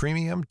made from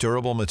premium,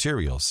 durable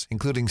materials,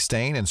 including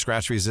stain and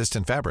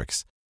scratch-resistant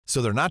fabrics.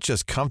 So they're not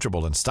just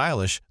comfortable and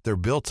stylish, they're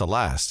built to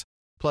last.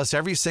 Plus,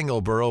 every single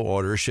Burrow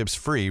order ships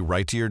free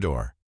right to your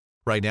door.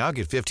 Right now,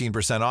 get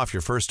 15% off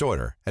your first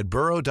order at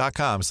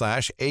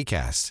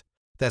burrow.com/ACAST.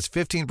 That's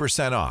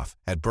 15% off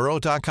at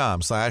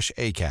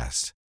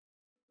burrow.com/ACAST.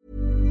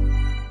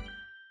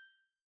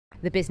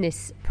 The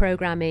business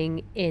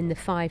programming in the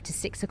 5 to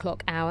 6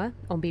 o'clock hour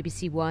on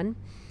BBC One.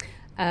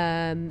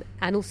 And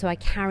also I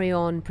carry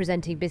on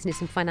presenting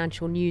business and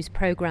financial news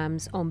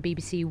programmes on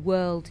BBC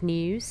World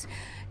News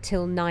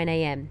till 9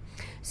 a.m.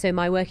 So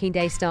my working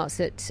day starts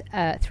at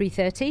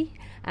 3:30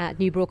 at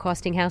New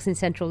Broadcasting House in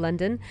central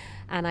London,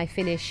 and I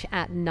finish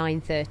at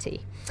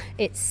 9:30.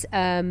 It's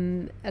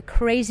a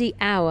crazy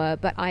hour,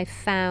 but I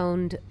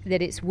found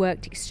that it's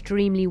worked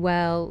extremely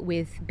well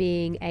with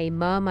being a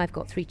mum. I've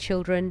got 3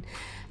 children,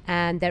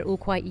 and they're all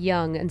quite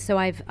young, and so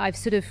I've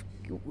sort of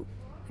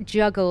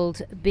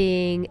juggled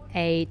being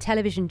a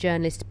television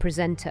journalist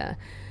presenter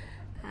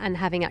and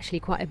having actually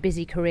quite a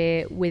busy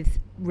career with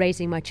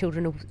raising my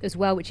children as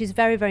well, which is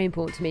very, very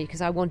important to me because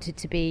I wanted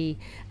to be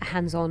a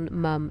hands-on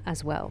mum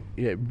as well.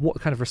 Yeah,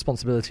 what kind of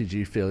responsibility do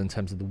you feel in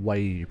terms of the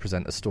way you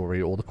present a story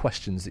or the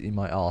questions that you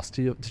might ask?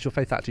 Does your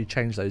faith actually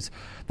change that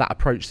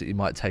approach that you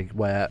might take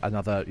where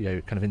another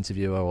kind of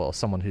interviewer or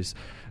someone who's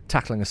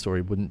tackling a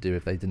story wouldn't do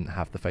if they didn't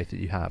have the faith that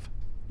you have?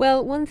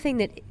 Well, one thing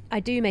that I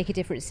do make a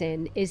difference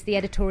in is the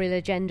editorial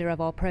agenda of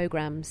our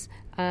programmes.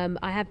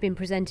 I have been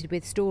presented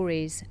with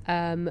stories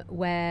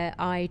where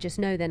I just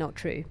know they're not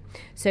true.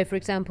 So, for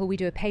example, we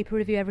do a paper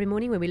review every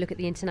morning where we look at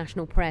the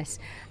international press,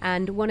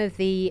 and one of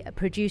the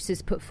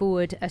producers put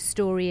forward a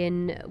story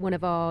in one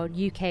of our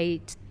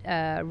UK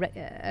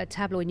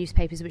tabloid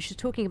newspapers which was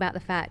talking about the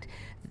fact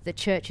that the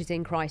church is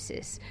in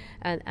crisis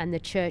and the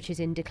church is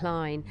in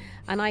decline.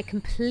 And I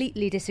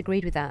completely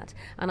disagreed with that.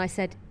 And I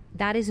said,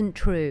 that isn't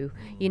true.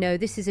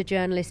 This is a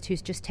journalist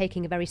who's just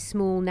taking a very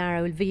small,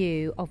 narrow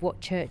view of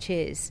what church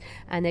is,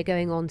 and they're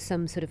going on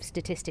some sort of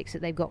statistics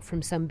that they've got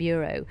from some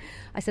bureau.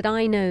 I said,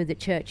 I know that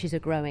churches are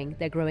growing.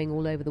 They're growing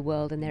all over the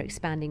world, and they're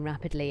expanding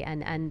rapidly,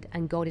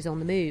 and God is on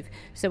the move.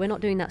 So we're not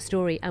doing that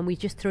story, and we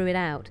just threw it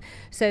out.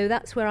 So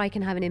that's where I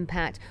can have an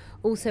impact.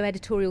 Also,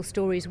 editorial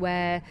stories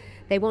where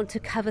they want to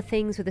cover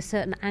things with a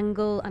certain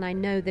angle, and I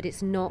know that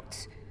it's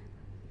not,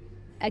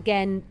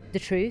 again, the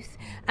truth.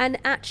 And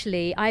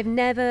actually, I've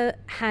never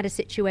had a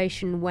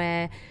situation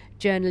where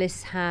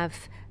journalists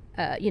have,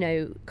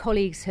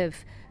 colleagues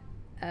have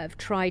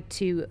tried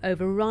to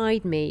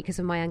override me because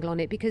of my angle on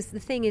it, because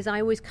the thing is,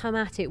 I always come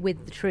at it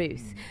with the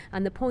truth.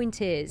 And the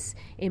point is,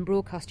 in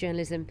broadcast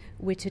journalism,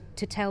 we're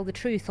to tell the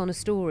truth on a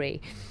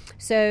story.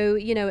 So,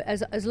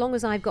 as long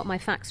as I've got my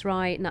facts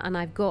right and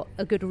I've got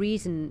a good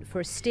reason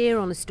for a steer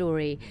on a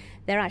story,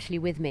 they're actually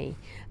with me.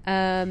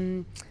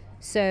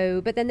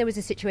 But then there was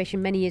a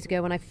situation many years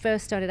ago when I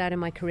first started out in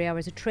my career. I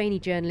was a trainee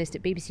journalist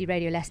at BBC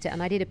Radio Leicester,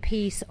 and I did a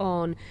piece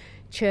on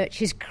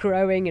churches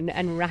growing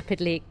and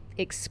rapidly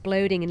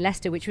exploding in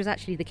Leicester, which was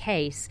actually the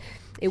case.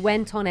 It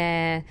went on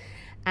air,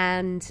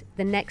 and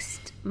the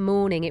next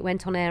morning it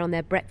went on air on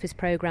their breakfast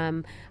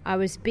programme. I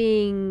was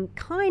being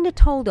kind of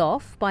told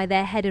off by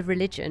their head of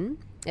religion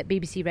at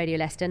BBC Radio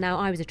Leicester. Now,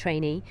 I was a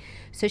trainee,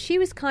 so she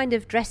was kind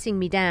of dressing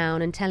me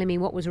down and telling me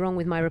what was wrong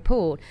with my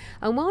report.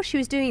 And while she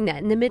was doing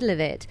that, in the middle of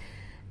it,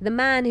 the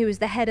man who was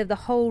the head of the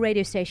whole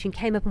radio station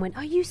came up and went,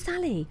 "Are you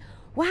Sally?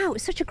 Wow,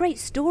 it's such a great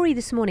story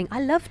this morning.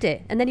 I loved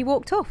it." And then he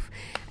walked off.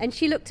 And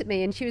she looked at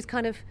me and she was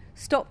kind of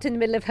stopped in the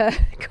middle of her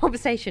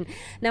conversation.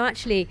 Now,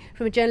 actually,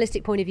 from a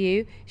journalistic point of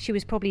view, she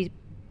was probably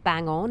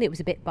bang on. It was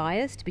a bit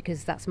biased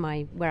because that's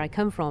where I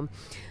come from.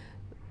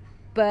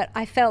 But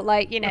I felt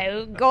like,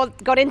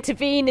 God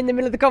intervened in the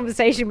middle of the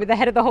conversation with the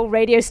head of the whole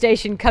radio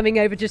station coming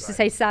over just to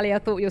say, "Sally, I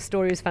thought your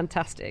story was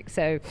fantastic."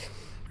 So,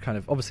 kind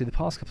of, obviously the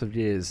past couple of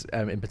years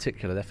in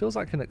particular, there feels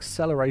like an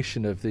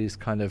acceleration of these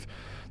kind of,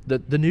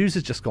 the news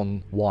has just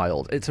gone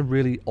wild. It's a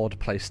really odd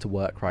place to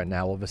work right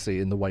now, obviously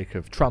in the wake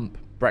of Trump,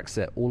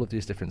 Brexit, all of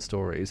these different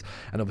stories,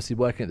 and obviously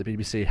working at the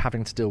BBC,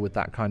 having to deal with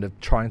that kind of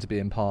trying to be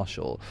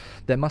impartial.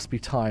 There must be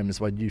times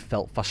when you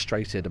felt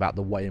frustrated about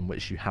the way in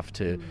which you have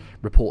to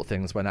report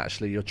things, when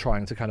actually you're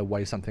trying to kind of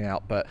weigh something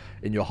out, but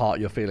in your heart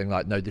you're feeling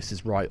like, no, this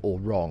is right or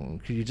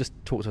wrong. Could you just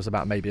talk to us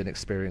about maybe an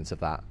experience of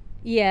that?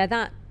 Yeah,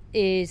 that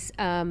is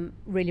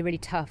really, really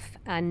tough,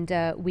 and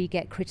we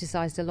get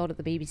criticised a lot at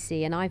the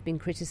BBC, and I've been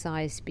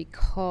criticised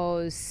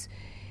because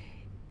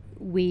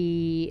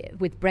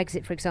with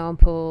Brexit, for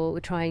example, we're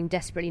trying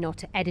desperately not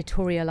to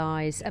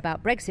editorialise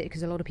about Brexit,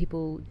 because a lot of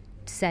people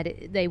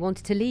said they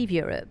wanted to leave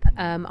Europe.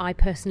 I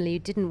personally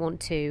didn't want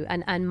to,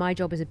 and my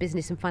job as a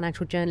business and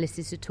financial journalist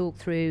is to talk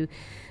through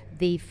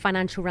the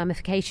financial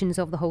ramifications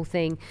of the whole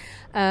thing.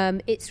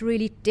 It's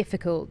really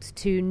difficult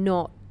to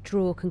not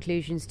draw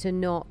conclusions, to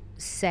not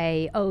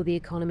say, oh, the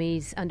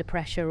economy's under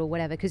pressure or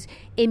whatever, because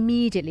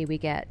immediately we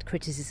get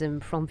criticism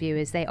from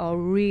viewers. They are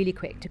really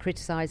quick to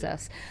criticise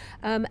us,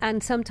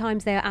 and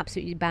sometimes they are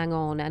absolutely bang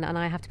on, and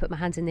I have to put my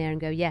hands in there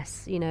and go,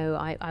 yes,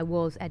 I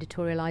was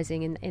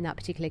editorialising in that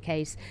particular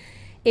case.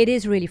 It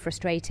is really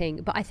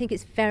frustrating, but I think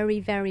it's very,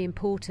 very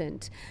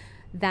important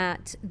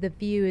that the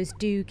viewers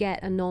do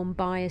get a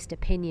non-biased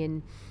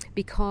opinion,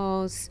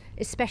 because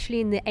especially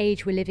in the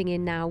age we're living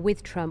in now,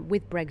 with Trump,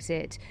 with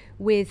Brexit,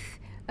 with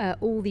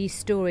all these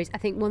stories, I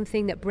think one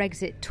thing that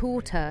Brexit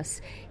taught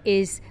us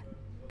is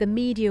the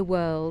media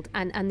world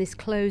and this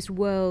closed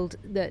world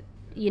that,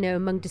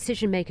 among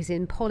decision makers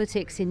in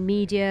politics, in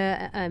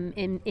media,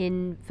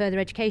 in further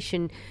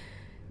education,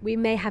 we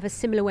may have a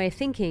similar way of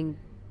thinking,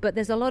 but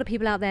there's a lot of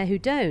people out there who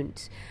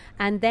don't,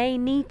 and they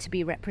need to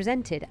be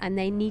represented, and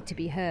they need to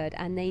be heard,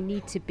 and they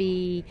need to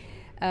be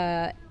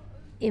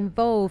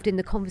involved in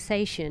the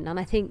conversation. And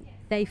I think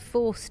they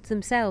forced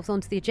themselves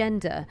onto the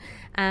agenda,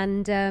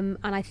 and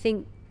I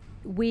think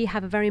we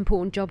have a very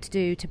important job to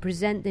do to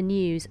present the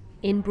news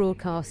in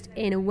broadcast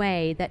in a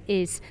way that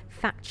is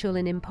factual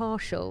and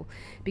impartial,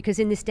 because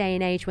in this day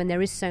and age when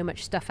there is so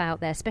much stuff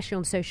out there, especially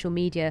on social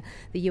media,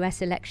 the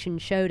US election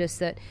showed us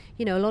that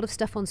a lot of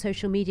stuff on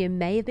social media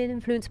may have been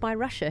influenced by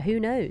Russia, who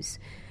knows.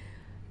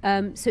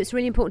 So it's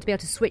really important to be able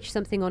to switch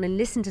something on and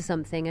listen to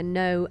something and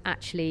know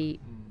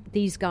actually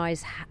these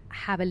guys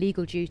have a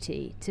legal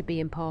duty to be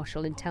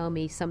impartial and tell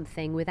me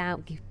something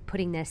without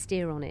putting their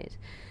steer on it.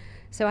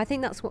 So I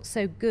think that's what's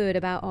so good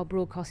about our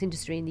broadcast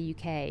industry in the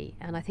UK,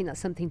 and I think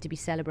that's something to be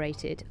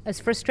celebrated, as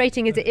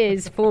frustrating as it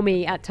is for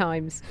me at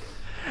times.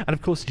 And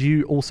of course,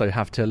 you also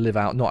have to live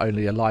out not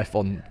only a life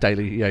on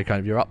daily,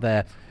 you're up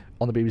there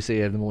on the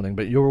BBC in the morning,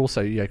 but you're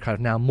also kind of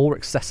now more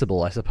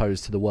accessible, I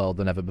suppose, to the world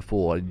than ever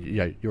before.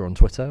 You're on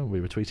Twitter.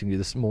 We were tweeting you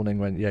this morning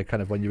when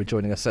when you were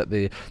joining us at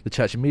the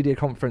Church and Media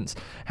Conference.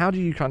 How do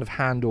you kind of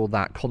handle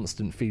that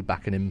constant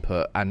feedback and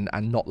input and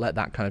not let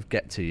that kind of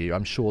get to you?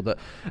 I'm sure that,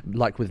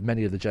 like with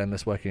many of the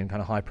journalists working in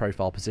kind of high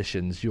profile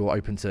positions, you're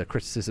open to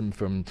criticism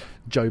from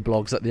Joe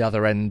Blogs at the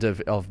other end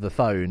of the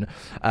phone,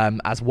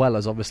 as well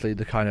as obviously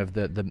the kind of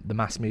the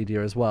mass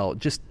media as well.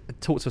 Just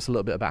talk to us a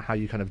little bit about how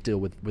you kind of deal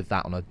with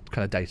that on a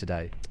kind of day to day.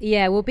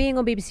 Yeah, well, being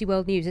on BBC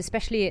World News,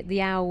 especially at the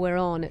hour we're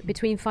on,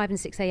 between 5 and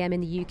 6 a.m.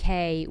 in the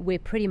UK, we're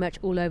pretty much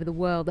all over the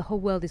world. The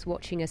whole world is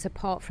watching us,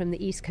 apart from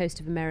the east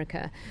coast of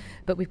America.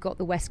 But we've got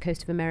the west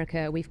coast of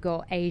America, we've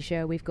got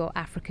Asia, we've got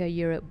Africa,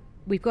 Europe.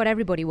 We've got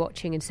everybody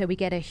watching, and so we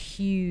get a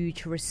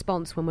huge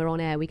response when we're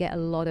on air. We get a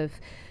lot of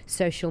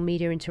social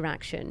media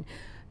interaction.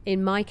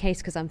 In my case,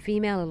 because I'm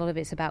female, a lot of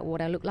it's about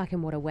what I look like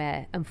and what I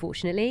wear,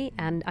 unfortunately,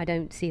 and I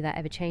don't see that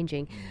ever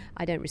changing.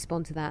 I don't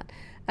respond to that.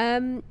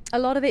 A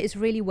lot of it is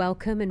really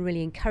welcome and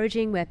really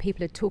encouraging, where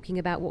people are talking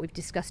about what we've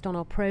discussed on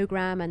our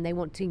programme and they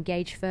want to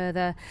engage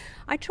further.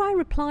 I try and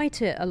reply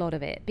to a lot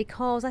of it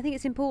because I think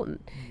it's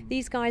important.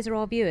 These guys are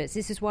our viewers.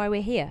 This is why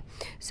we're here.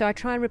 So I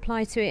try and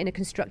reply to it in a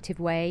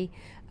constructive way.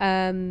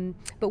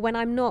 But when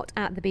I'm not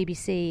at the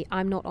BBC,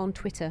 I'm not on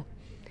Twitter,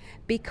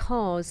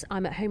 because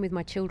I'm at home with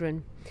my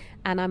children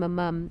and I'm a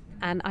mum,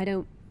 and I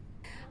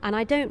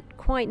don't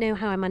quite know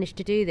how I managed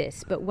to do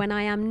this, but when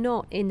I am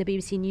not in the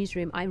BBC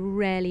newsroom, I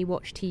rarely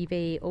watch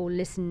TV or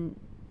listen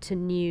to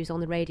news on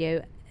the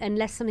radio,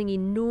 unless something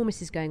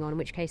enormous is going on, in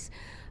which case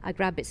I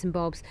grab bits and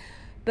bobs.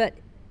 But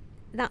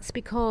that's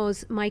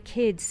because my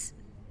kids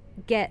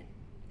get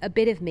a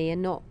bit of me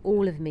and not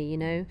all of me,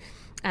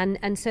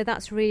 and so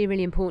that's really,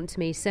 really important to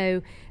me.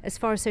 So as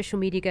far as social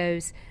media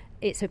goes,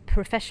 it's a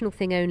professional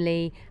thing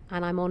only,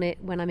 and I'm on it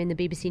when I'm in the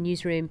BBC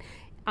newsroom.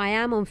 I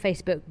am on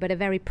Facebook, but a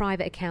very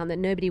private account that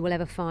nobody will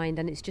ever find,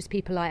 and it's just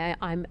people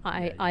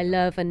I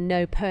love and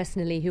know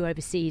personally who are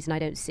overseas and I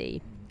don't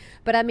see.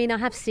 But I mean, I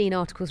have seen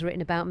articles written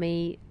about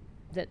me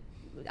that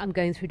I'm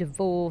going through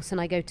divorce,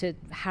 and I go to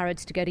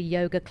Harrods to go to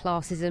yoga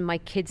classes, and my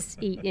kids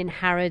eat in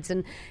Harrods,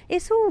 and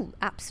it's all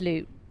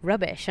absolute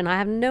rubbish, and I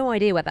have no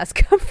idea where that's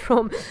come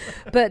from.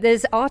 But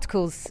there's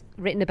articles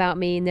written about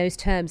me in those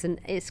terms,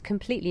 and it's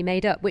completely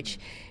made up, which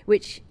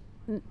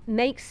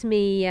makes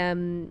me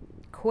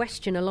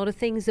question a lot of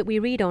things that we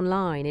read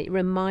online. It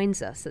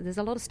reminds us that there's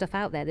a lot of stuff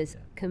out there that's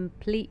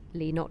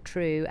completely not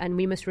true, and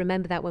we must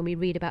remember that when we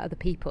read about other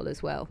people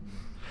as well.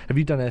 Have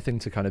you done anything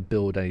to kind of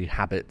build any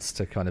habits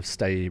to kind of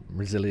stay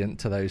resilient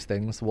to those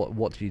things?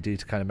 What do you do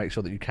to kind of make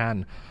sure that you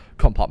can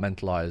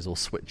compartmentalize or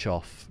switch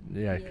off?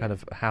 Kind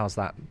of how's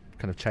that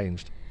kind of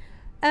changed?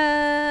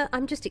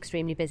 I'm just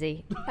extremely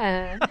busy.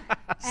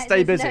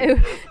 Stay busy.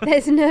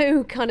 There's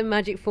no kind of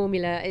magic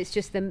formula. It's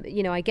just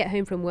I get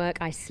home from work,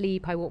 I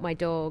sleep, I walk my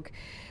dog.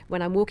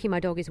 When I'm walking my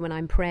dog is when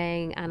I'm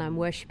praying and I'm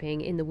worshipping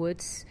in the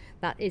woods.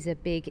 That is a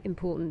big,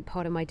 important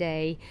part of my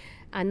day.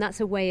 And that's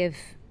a way of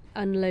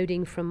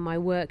unloading from my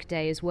work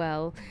day as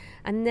well.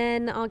 And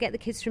then I'll get the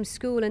kids from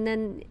school,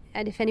 and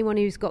if anyone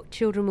who's got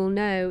children will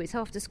know, it's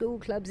after school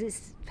clubs,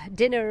 it's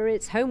dinner,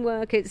 it's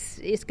homework, it's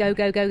go,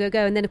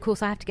 and then of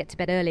course I have to get to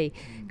bed early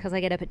because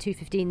I get up at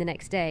 2:15 the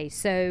next day.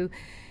 So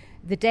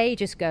the day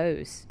just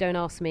goes, don't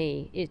ask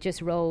me, it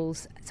just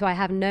rolls. So I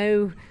have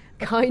no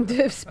kind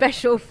of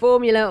special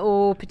formula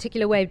or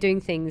particular way of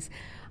doing things.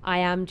 I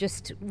am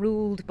just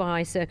ruled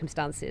by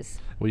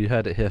circumstances. Well, you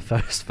heard it here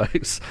first,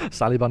 folks.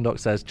 Sally Bundock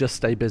says, just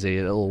stay busy,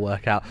 it'll all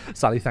work out.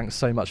 Sally, thanks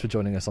so much for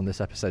joining us on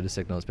this episode of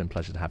Signal. It's been a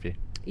pleasure to have you.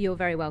 You're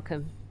very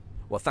welcome.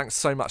 Well, thanks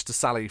so much to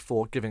Sally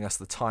for giving us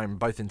the time,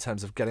 both in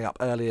terms of getting up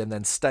early and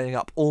then staying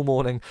up all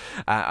morning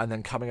and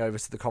then coming over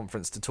to the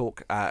conference to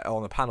talk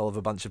on a panel of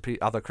a bunch of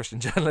other Christian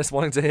journalists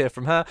wanting to hear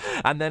from her,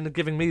 and then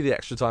giving me the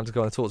extra time to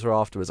go and talk to her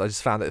afterwards. I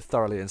just found it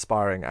thoroughly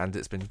inspiring, and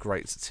it's been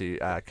great to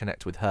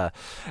connect with her.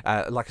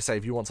 Like I say,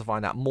 if you want to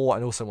find out more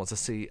and also want to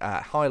see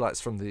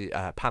highlights from the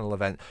panel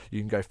event,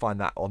 you can go find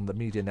that on the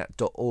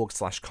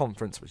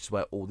medianet.org/conference, which is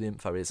where all the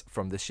info is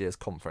from this year's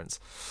conference.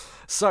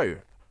 So,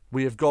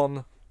 we have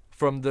gone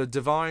from the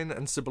divine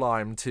and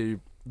sublime to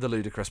the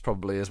ludicrous,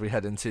 probably, as we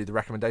head into the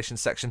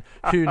recommendations section.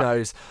 Who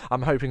knows?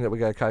 I'm hoping that we're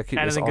going to kind of keep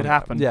this on. Anything could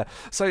happen. Yeah.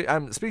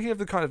 So, speaking of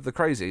the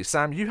crazy,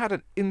 Sam, you had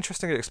an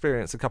interesting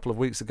experience a couple of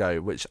weeks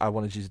ago, which I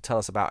wanted you to tell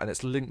us about, and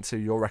it's linked to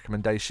your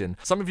recommendation.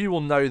 Some of you will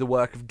know the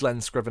work of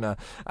Glenn Scrivener.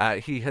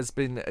 He has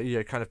been,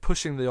 kind of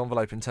pushing the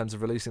envelope in terms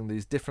of releasing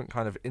these different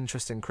kind of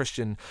interesting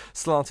Christian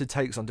slanted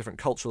takes on different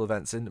cultural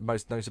events, and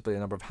most notably a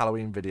number of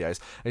Halloween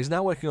videos. And he's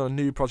now working on a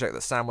new project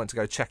that Sam went to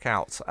go check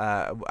out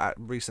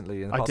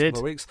recently in the past couple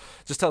of weeks.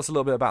 Just tell us a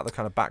little bit about the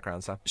kind of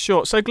background, Sam.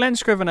 Sure. So Glenn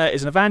Scrivener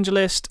is an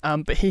evangelist,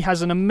 but he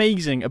has an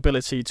amazing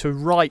ability to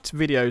write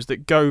videos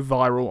that go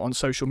viral on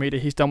social media.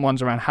 He's done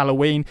ones around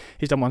Halloween,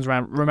 he's done ones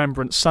around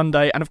Remembrance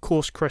Sunday, and of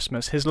course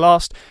Christmas. His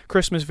last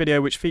Christmas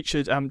video, which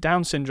featured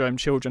Down syndrome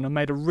children, and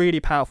made a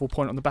really powerful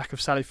point on the back of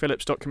Sally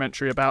Phillips'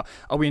 documentary about,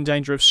 are we in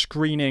danger of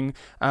screening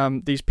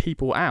these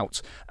people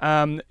out?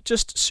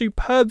 Just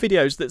superb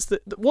videos.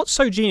 What's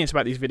so genius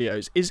about these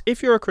videos is,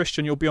 if you're a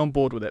Christian, you'll be on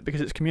board with it because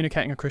it's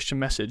communicating a Christian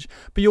message,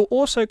 but you'll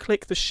also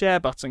click the share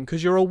button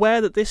because you're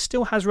aware that this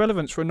still has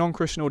relevance for a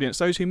non-Christian audience.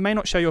 Those who may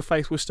not share your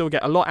faith will still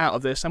get a lot out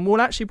of this, and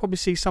will actually probably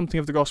see something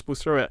of the gospel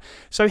through it.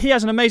 So he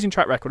has an amazing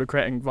track record of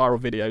creating viral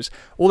videos.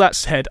 All that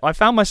said, I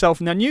found myself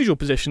in the unusual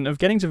position of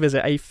getting to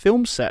visit a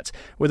film set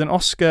with an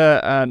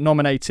Oscar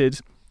nominated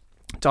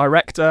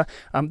director.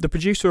 The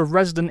producer of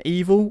Resident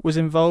Evil was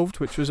involved,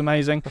 which was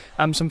amazing.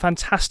 Some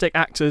fantastic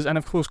actors, and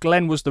of course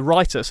Glenn was the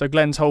writer. So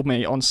Glenn told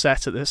me on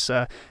set at this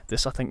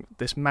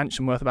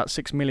mansion worth about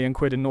 £6 million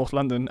in North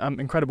London,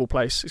 incredible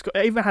place.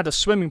 It even had a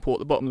swimming pool at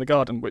the bottom of the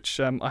garden, which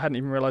I hadn't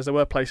even realised there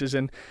were places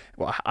in.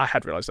 Well, I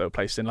had realised there were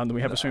places in London.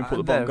 We have a swimming pool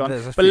at the bottom of the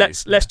garden, but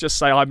let's just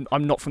say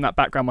I'm not from that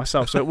background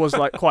myself, so it was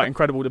like quite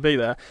incredible to be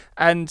there.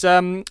 And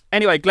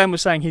anyway, Glenn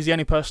was saying he's the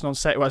only person on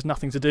set who has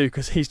nothing to do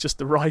because he's just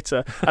the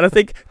writer. And I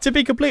think, to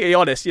be completely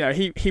honest,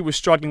 he was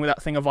struggling with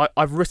that thing of,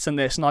 I've written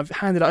this and I've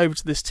handed it over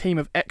to this team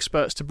of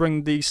experts to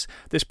bring this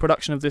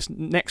production of this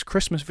next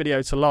Christmas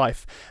video to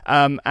life,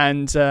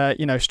 and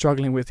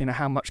struggling with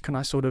how much can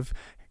I sort of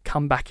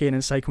come back in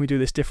and say, can we do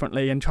this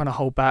differently, and trying to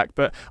hold back.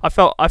 But I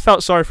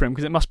felt sorry for him,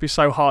 because it must be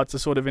so hard to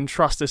sort of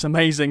entrust this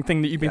amazing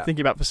thing that you've been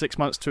thinking about for 6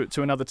 months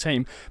to another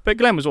team. But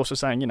Glenn was also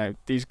saying,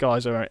 these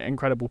guys are an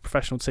incredible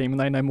professional team and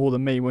they know more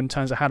than me in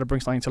terms of how to bring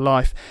something to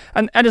life.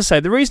 And as I say,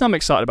 the reason I'm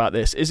excited about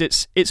this is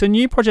it's a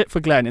new project for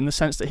Glenn, in the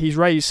sense that he's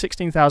raised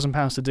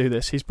 £16,000 to do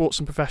this. He's brought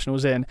some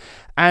professionals in,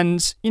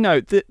 and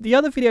the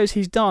other videos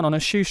he's done on a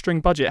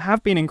shoestring budget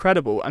have been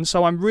incredible. And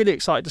so I'm really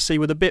excited to see,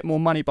 with a bit more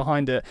money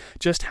behind it,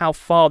 just how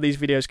far these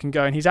videos can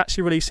go. And he's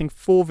actually releasing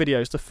 4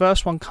 videos. The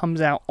first one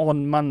comes out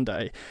on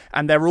Monday,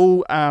 and they're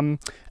all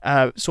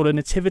sort of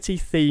nativity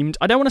themed.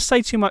 I don't want to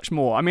say too much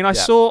more. I mean, I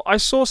saw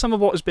some of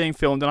what was being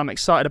filmed, and I'm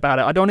excited about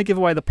it. I don't want to give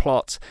away the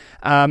plot.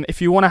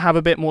 If you want to have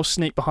a bit more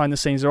sneak behind the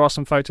scenes, there are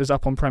some photos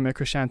up on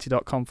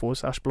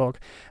premierchristianity.com/blog.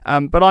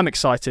 But I'm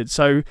excited.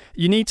 So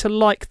you need to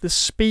like the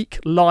Speak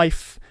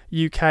Life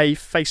UK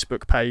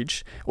Facebook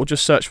page, or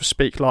just search for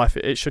Speak Life.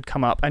 It should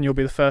come up, and you'll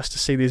be the first to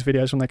see these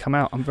videos when they come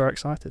out. I'm very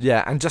excited.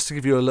 Yeah, and just to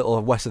give you a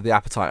little whet of the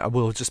appetite, I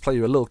will just play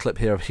you a little clip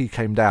here of He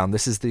Came Down.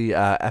 This is the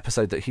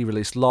episode that he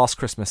released last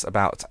Christmas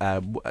about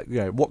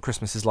what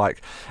Christmas is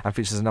like, and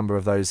features a number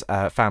of those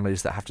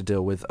families that have to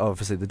deal with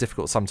obviously the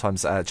difficult,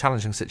 sometimes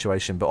challenging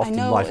situation, but often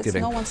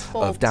life-giving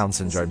of Down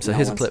syndrome. So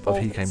here's a clip of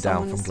He Came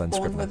Down from Glenn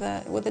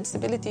Scrivener. With a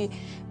disability,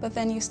 but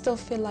then you still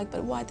feel like,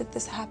 but why did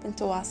this happen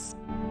to us?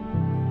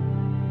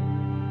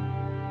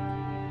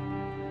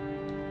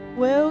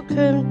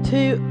 Welcome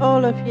to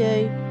all of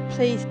you.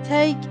 Please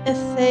take a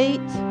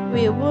seat.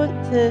 We want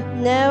to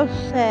now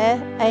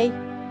share a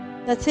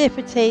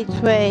nativity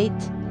treat.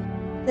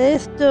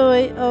 This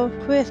story of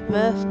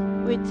Christmas,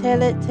 we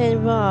tell it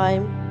in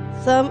rhyme.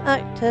 Some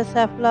actors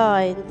have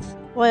lines,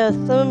 while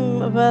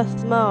some of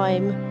us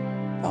mime.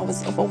 I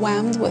was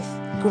overwhelmed with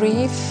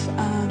grief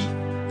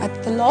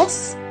at the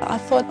loss. I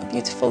thought a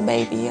beautiful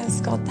baby has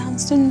got Down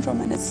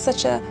syndrome and it's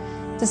such a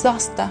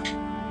disaster.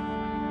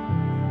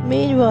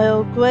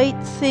 Meanwhile, great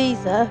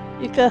Caesar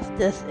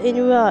Augustus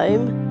in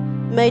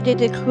Rome made a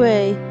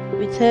decree,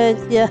 return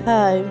to your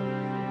home.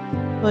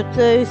 For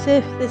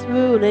Joseph this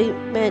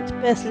ruling meant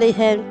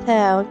Bethlehem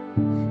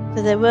town,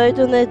 so they rode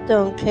on their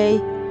donkey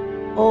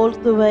all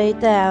the way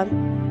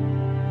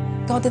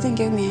down. God didn't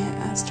give me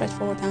a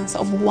straightforward answer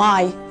of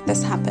why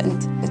this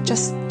happened. It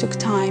just took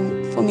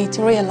time for me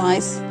to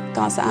realize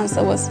God's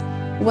answer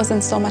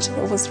wasn't so much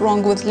what was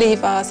wrong with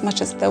Leva as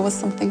much as there was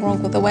something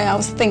wrong with the way I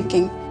was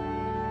thinking.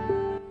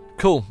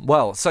 Cool.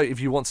 Well, so if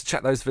you want to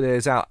check those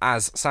videos out,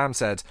 as Sam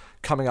said,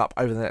 coming up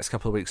over the next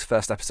couple of weeks,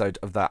 first episode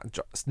of that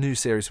new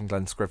series from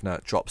Glenn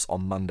Scrivener drops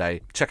on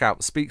Monday. Check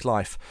out Speak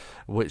Life,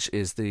 which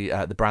is the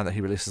brand that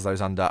he releases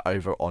those under,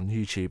 over on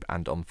YouTube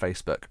and on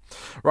Facebook.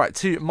 Right,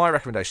 to my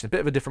recommendation, a bit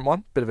of a different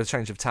one, bit of a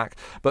change of tack,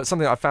 but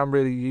something I found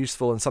really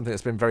useful and something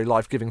that's been very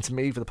life-giving to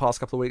me for the past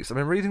couple of weeks. I've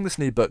been reading this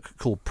new book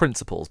called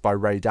Principles by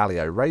Ray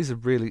Dalio. Ray's a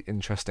really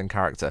interesting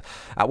character.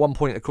 At one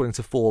point, according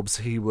to Forbes,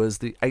 he was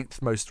the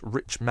 8th most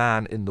rich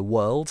man in the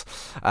world.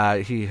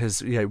 He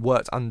has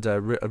worked under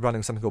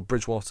running something called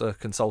Bridgewater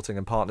Consulting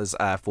and Partners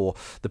for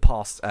the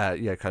past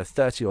kind of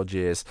 30 odd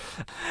years.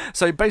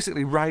 So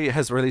basically, Ray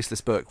has released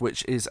this book,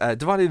 which is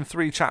divided in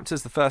 3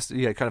 chapters. The first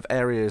kind of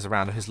areas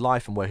around his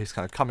life and where he's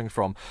kind of coming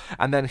from,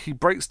 and then he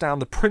breaks down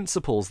the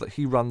principles that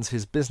he runs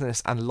his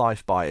business and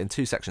life by in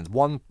 2 sections.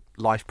 One,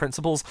 life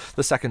principles,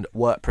 the second,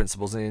 work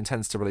principles, and he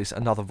intends to release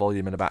another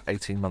volume in about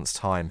 18 months'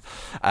 time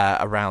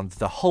around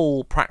the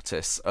whole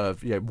practice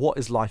of what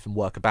is life and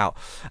work about,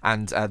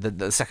 and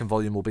the second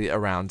volume will be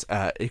around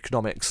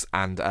economics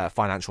and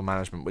financial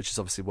management, which is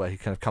obviously where he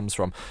kind of comes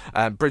from.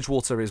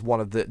 Bridgewater is one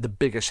of the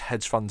biggest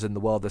hedge funds in the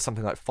world. There's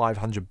something like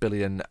 500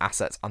 billion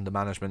assets under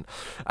management,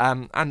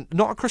 and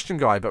not a Christian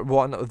guy, but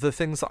one of the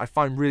things that I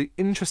find really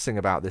interesting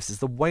about this is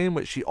the way in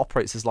which he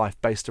operates his life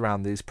based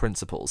around these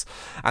principles.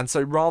 And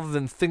so rather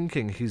than thinking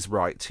he's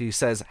right, he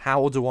says,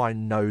 how do I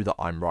know that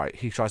I'm right?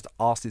 He tries to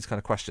ask these kind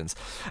of questions.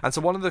 And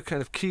so one of the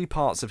kind of key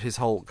parts of his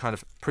whole kind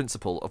of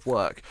principle of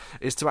work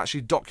is to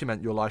actually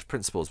document your life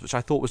principles, which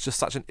I thought was just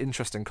such an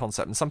interesting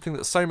concept and something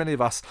that so many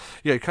of us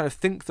kind of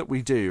think that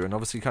we do, and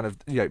obviously kind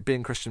of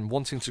being Christian,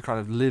 wanting to kind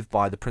of live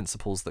by the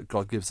principles that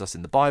God gives us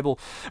in the Bible,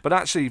 but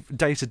actually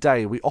day to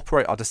day we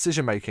operate our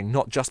decision making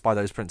not just by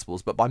those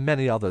principles but by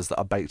many others that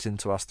are baked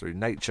into us through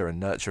nature and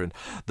nurture and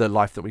the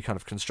life that we kind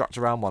of construct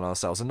around one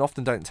ourselves, and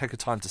often don't take a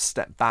time to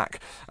step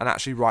back and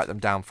actually write them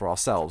down for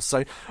ourselves.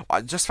 So I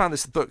just found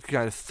this book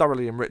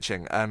thoroughly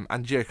enriching, and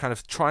kind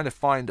of trying to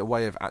find a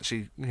way of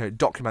actually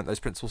document those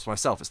principles for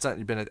myself. It's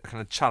certainly been a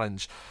kind of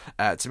challenge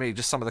to me.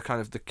 Just some of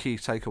the key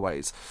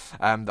takeaways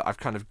that I've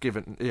kind of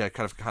given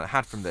kind of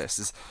had from this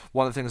is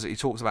one of the things that he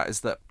talks about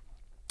is that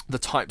the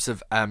types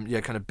of kind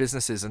of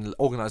businesses and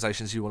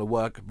organisations you want to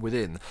work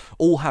within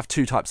all have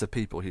 2 types of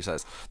people, he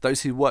says.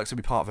 Those who work to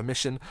be part of a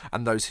mission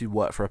and those who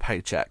work for a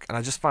paycheck. And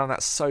I just found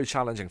that so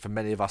challenging for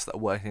many of us that are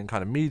working in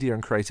kind of media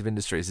and creative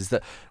industries, is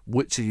that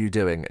which are you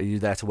doing? Are you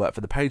there to work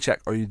for the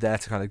paycheck, or are you there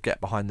to kind of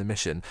get behind the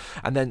mission?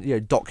 And then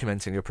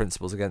documenting your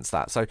principles against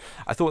that. So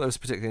I thought that was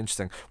particularly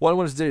interesting. What I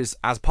wanted to do is,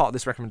 as part of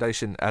this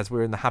recommendation, as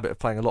we're in the habit of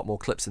playing a lot more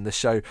clips in this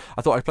show,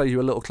 I thought I'd play you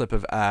a little clip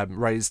of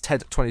Ray's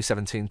TED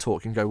 2017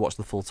 talk. You can go watch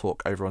the full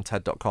talk over on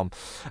TED.com.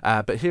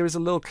 But here is a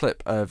little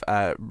clip of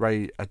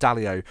Ray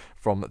Dalio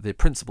from the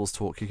Principles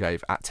talk he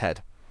gave at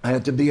TED. I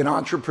had to be an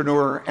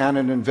entrepreneur and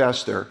an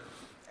investor.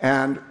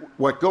 And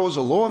what goes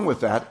along with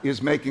that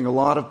is making a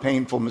lot of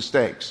painful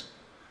mistakes.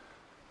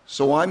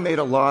 So I made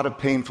a lot of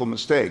painful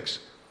mistakes.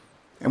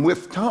 And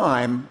with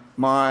time,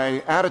 my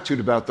attitude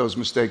about those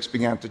mistakes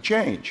began to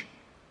change.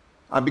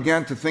 I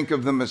began to think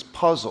of them as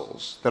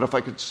puzzles, that if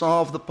I could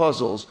solve the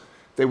puzzles,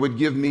 they would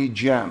give me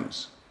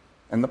gems.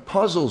 And the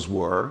puzzles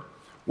were,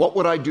 what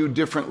would I do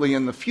differently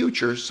in the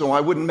future so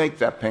I wouldn't make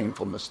that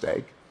painful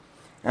mistake?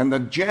 And the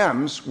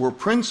gems were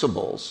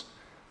principles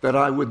that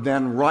I would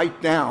then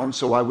write down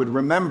so I would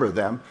remember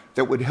them,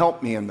 that would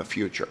help me in the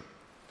future.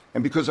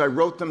 And because I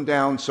wrote them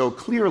down so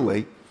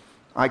clearly,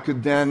 I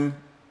could then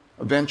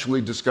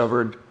eventually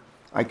discovered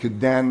I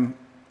could then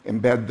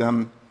embed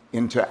them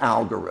into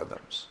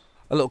algorithms.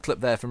 A little clip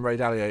there from Ray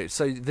Dalio.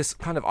 So this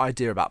kind of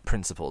idea about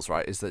principles,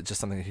 right, is that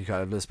just something he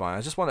kind of lives by? I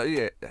just want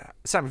to,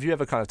 Sam, have you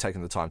ever kind of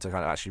taken the time to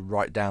kind of actually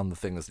write down the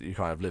things that you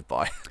kind of live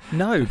by?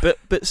 No,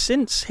 but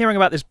since hearing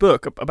about this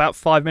book about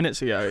 5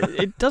 minutes ago,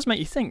 it does make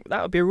you think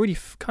that would be a really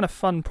kind of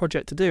fun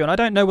project to do. And I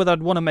don't know whether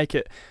I'd want to make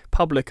it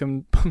public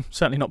and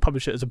certainly not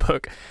publish it as a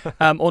book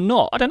or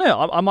not. I don't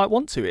know. I might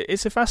want to.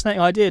 It's a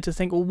fascinating idea to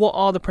think, well, what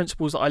are the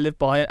principles that I live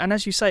by? And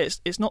as you say,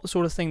 it's not the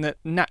sort of thing that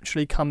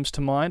naturally comes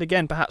to mind.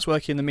 Again, perhaps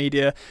working in the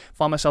media,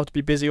 find myself to be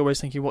busy, always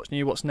thinking what's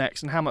new, what's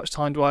next, and how much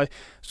time do I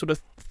sort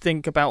of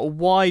think about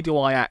why do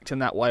I act in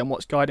that way and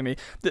what's guiding me.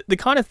 The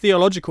kind of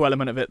theological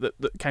element of it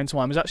that came to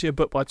mind was actually a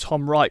book by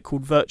Tom Wright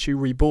called Virtue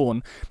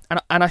Reborn,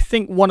 and I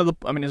think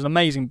it's an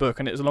amazing book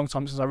and it was a long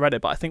time since I read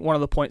it, but I think one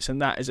of the points in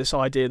that is this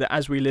idea that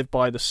as we live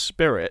by the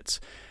Spirit,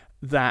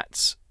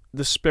 that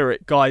the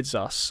Spirit guides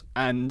us,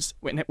 and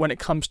when it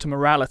comes to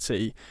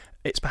morality,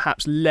 it's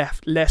perhaps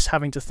less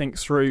having to think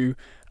through,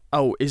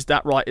 oh, is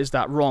that right, is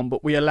that wrong?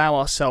 But we allow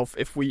ourselves,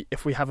 if we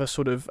have a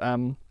sort of,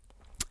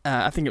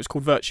 I think it was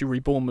called Virtue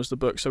Reborn was the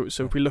book. So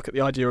if we look at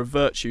the idea of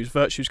virtues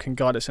can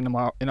guide us in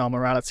our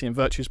morality, and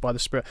virtues by the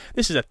Spirit.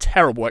 This is a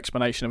terrible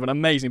explanation of an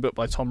amazing book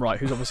by Tom Wright,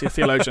 who's obviously a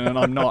theologian and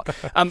I'm not.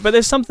 But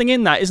there's something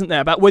in that, isn't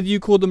there, about whether you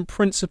call them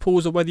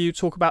principles or whether you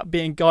talk about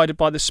being guided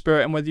by the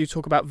Spirit, and whether you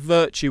talk about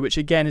virtue, which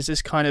again is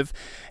this kind of,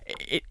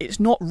 it's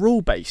not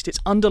rule-based, it's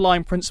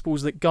underlying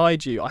principles that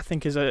guide you, I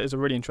think is a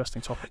really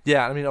interesting topic.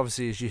 Yeah, I mean,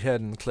 obviously, as you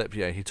heard in the clip,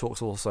 he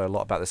talks also a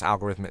lot about this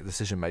algorithmic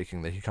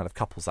decision-making that he kind of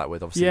couples that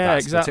with, obviously,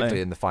 that's exactly.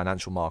 particularly in the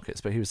financial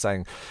markets. But he was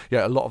saying,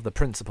 a lot of the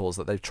principles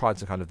that they've tried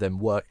to kind of then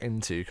work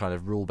into kind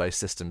of rule-based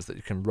systems that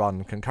you can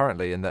run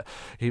concurrently, and that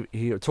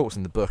he talks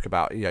in the book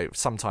about,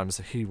 sometimes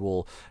he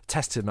will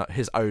test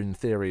his own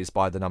theories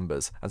by the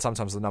numbers, and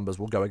sometimes the numbers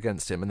will go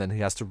against him, and then he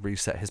has to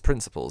reset his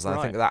principles. And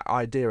I think that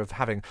idea of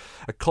having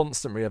a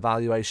constant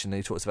reevaluation, and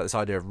he talks about this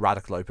idea of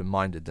radical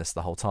open-mindedness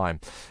the whole time,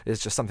 is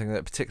just something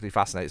that particularly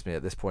fascinates me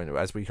at this point,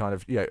 as we kind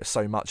of,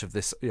 so much of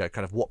this,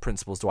 kind of what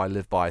principles do I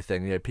live by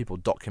thing, people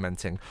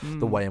documenting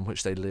the way in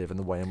which they live and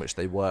the way in which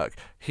they work.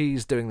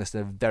 He's doing this in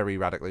a very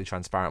radically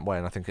transparent way,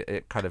 and I think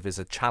it kind of is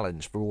a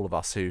challenge for all of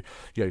us who,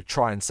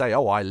 try and say,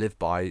 oh, I live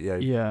by,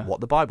 what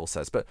the Bible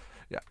says, but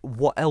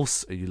what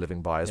else are you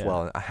living by as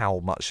well, and how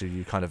much are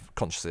you kind of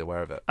consciously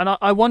aware of it? And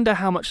I wonder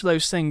how much of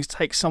those things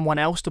take someone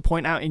else to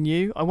point out in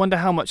you. I wonder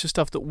how much of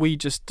stuff that we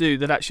just do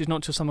that actually is not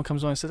until someone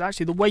comes along and says,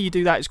 actually, the way you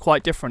do that is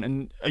quite different,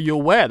 and are you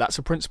aware that's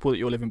a principle that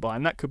you're living by,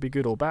 and that could be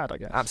good or bad, I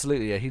guess.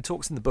 Absolutely, he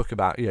talks in the book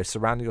about,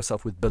 surrounding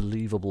yourself with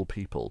believable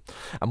people,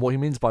 and what he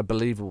means by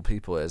believable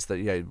people is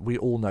that, we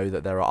all know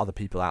that there are other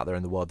people out there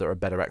in the world that are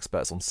better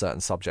experts on certain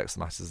subject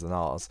matters than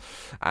ours,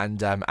 and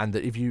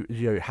that if you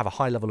have a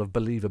high level of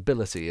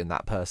believability in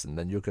that person,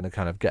 then you're going to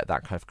kind of get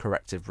that kind of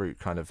corrective route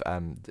kind of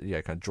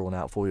drawn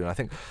out for you. And I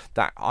think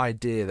that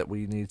idea that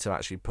we need to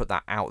actually put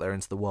that out there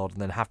into the world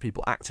and then have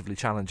people actively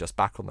challenge us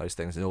back on those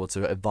things in order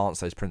to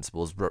advance those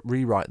principles,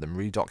 rewrite them,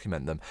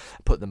 redocument them,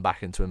 put them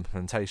back into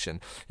implementation,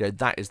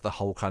 that is the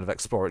whole kind of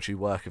exploratory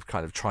work of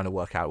kind of trying to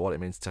work out what it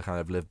means to kind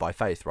of live by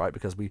faith, right?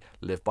 Because we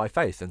live by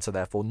faith, and so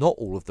therefore not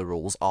all of the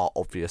rules are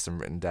obvious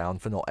and written down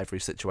for not every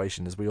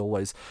situation, as we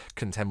always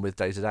contend with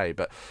day to day.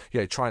 But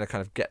trying to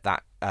kind of get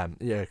that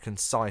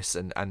concise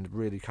and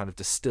really kind of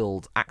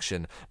distilled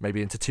action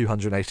maybe into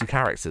 280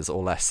 characters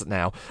or less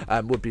now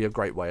would be a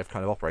great way of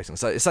kind of operating.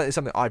 So it's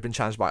something I've been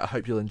challenged by. I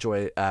hope you'll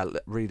enjoy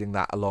reading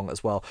that along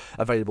as well.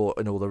 Available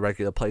in all the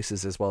regular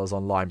places as well as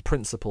online.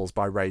 Principles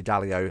by Ray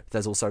Dalio.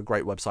 There's also a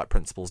great website,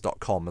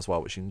 principles.com, as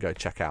well, which you can go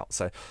check out.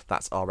 So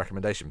that's our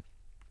recommendation.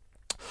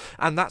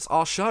 And that's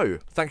our show.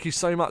 Thank you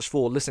so much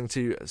for listening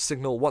to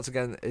Signal once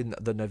again in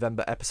the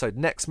November episode.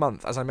 Next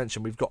month, as I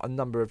mentioned, we've got a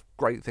number of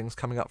great things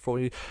coming up for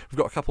you. We've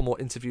got a couple more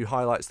interview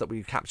highlights that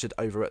we captured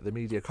over at the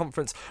media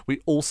conference.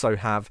 We also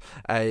have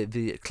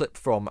the clip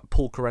from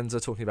Paul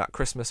Carenza talking about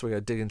Christmas. We're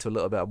going to dig into a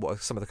little bit of what are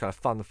some of the kind of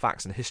fun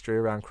facts and history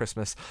around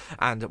Christmas,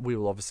 and we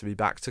will obviously be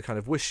back to kind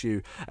of wish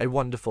you a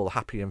wonderful,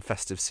 happy and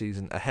festive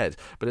season ahead.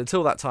 But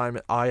until that time,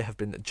 I have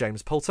been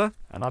James Poulter.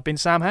 And I've been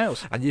Sam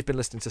Hales. And you've been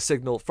listening to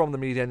Signal from the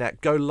Media Net.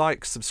 Go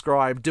like,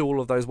 subscribe, do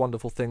all of those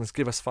wonderful things.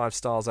 Give us 5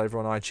 stars over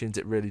on iTunes.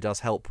 It really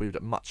does help. We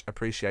would much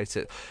appreciate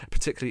it,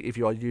 particularly if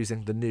you are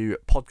using the new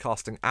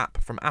podcasting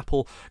app from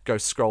Apple. Go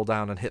scroll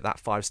down and hit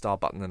that 5-star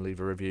button and leave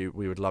a review.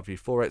 We would love you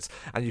for it.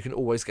 And you can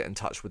always get in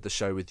touch with the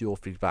show with your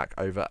feedback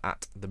over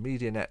at the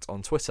Media Net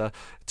on Twitter.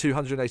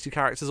 280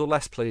 characters or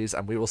less, please.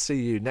 And we will see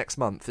you next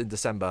month in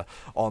December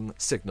on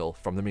Signal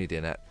from the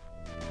Media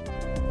Net.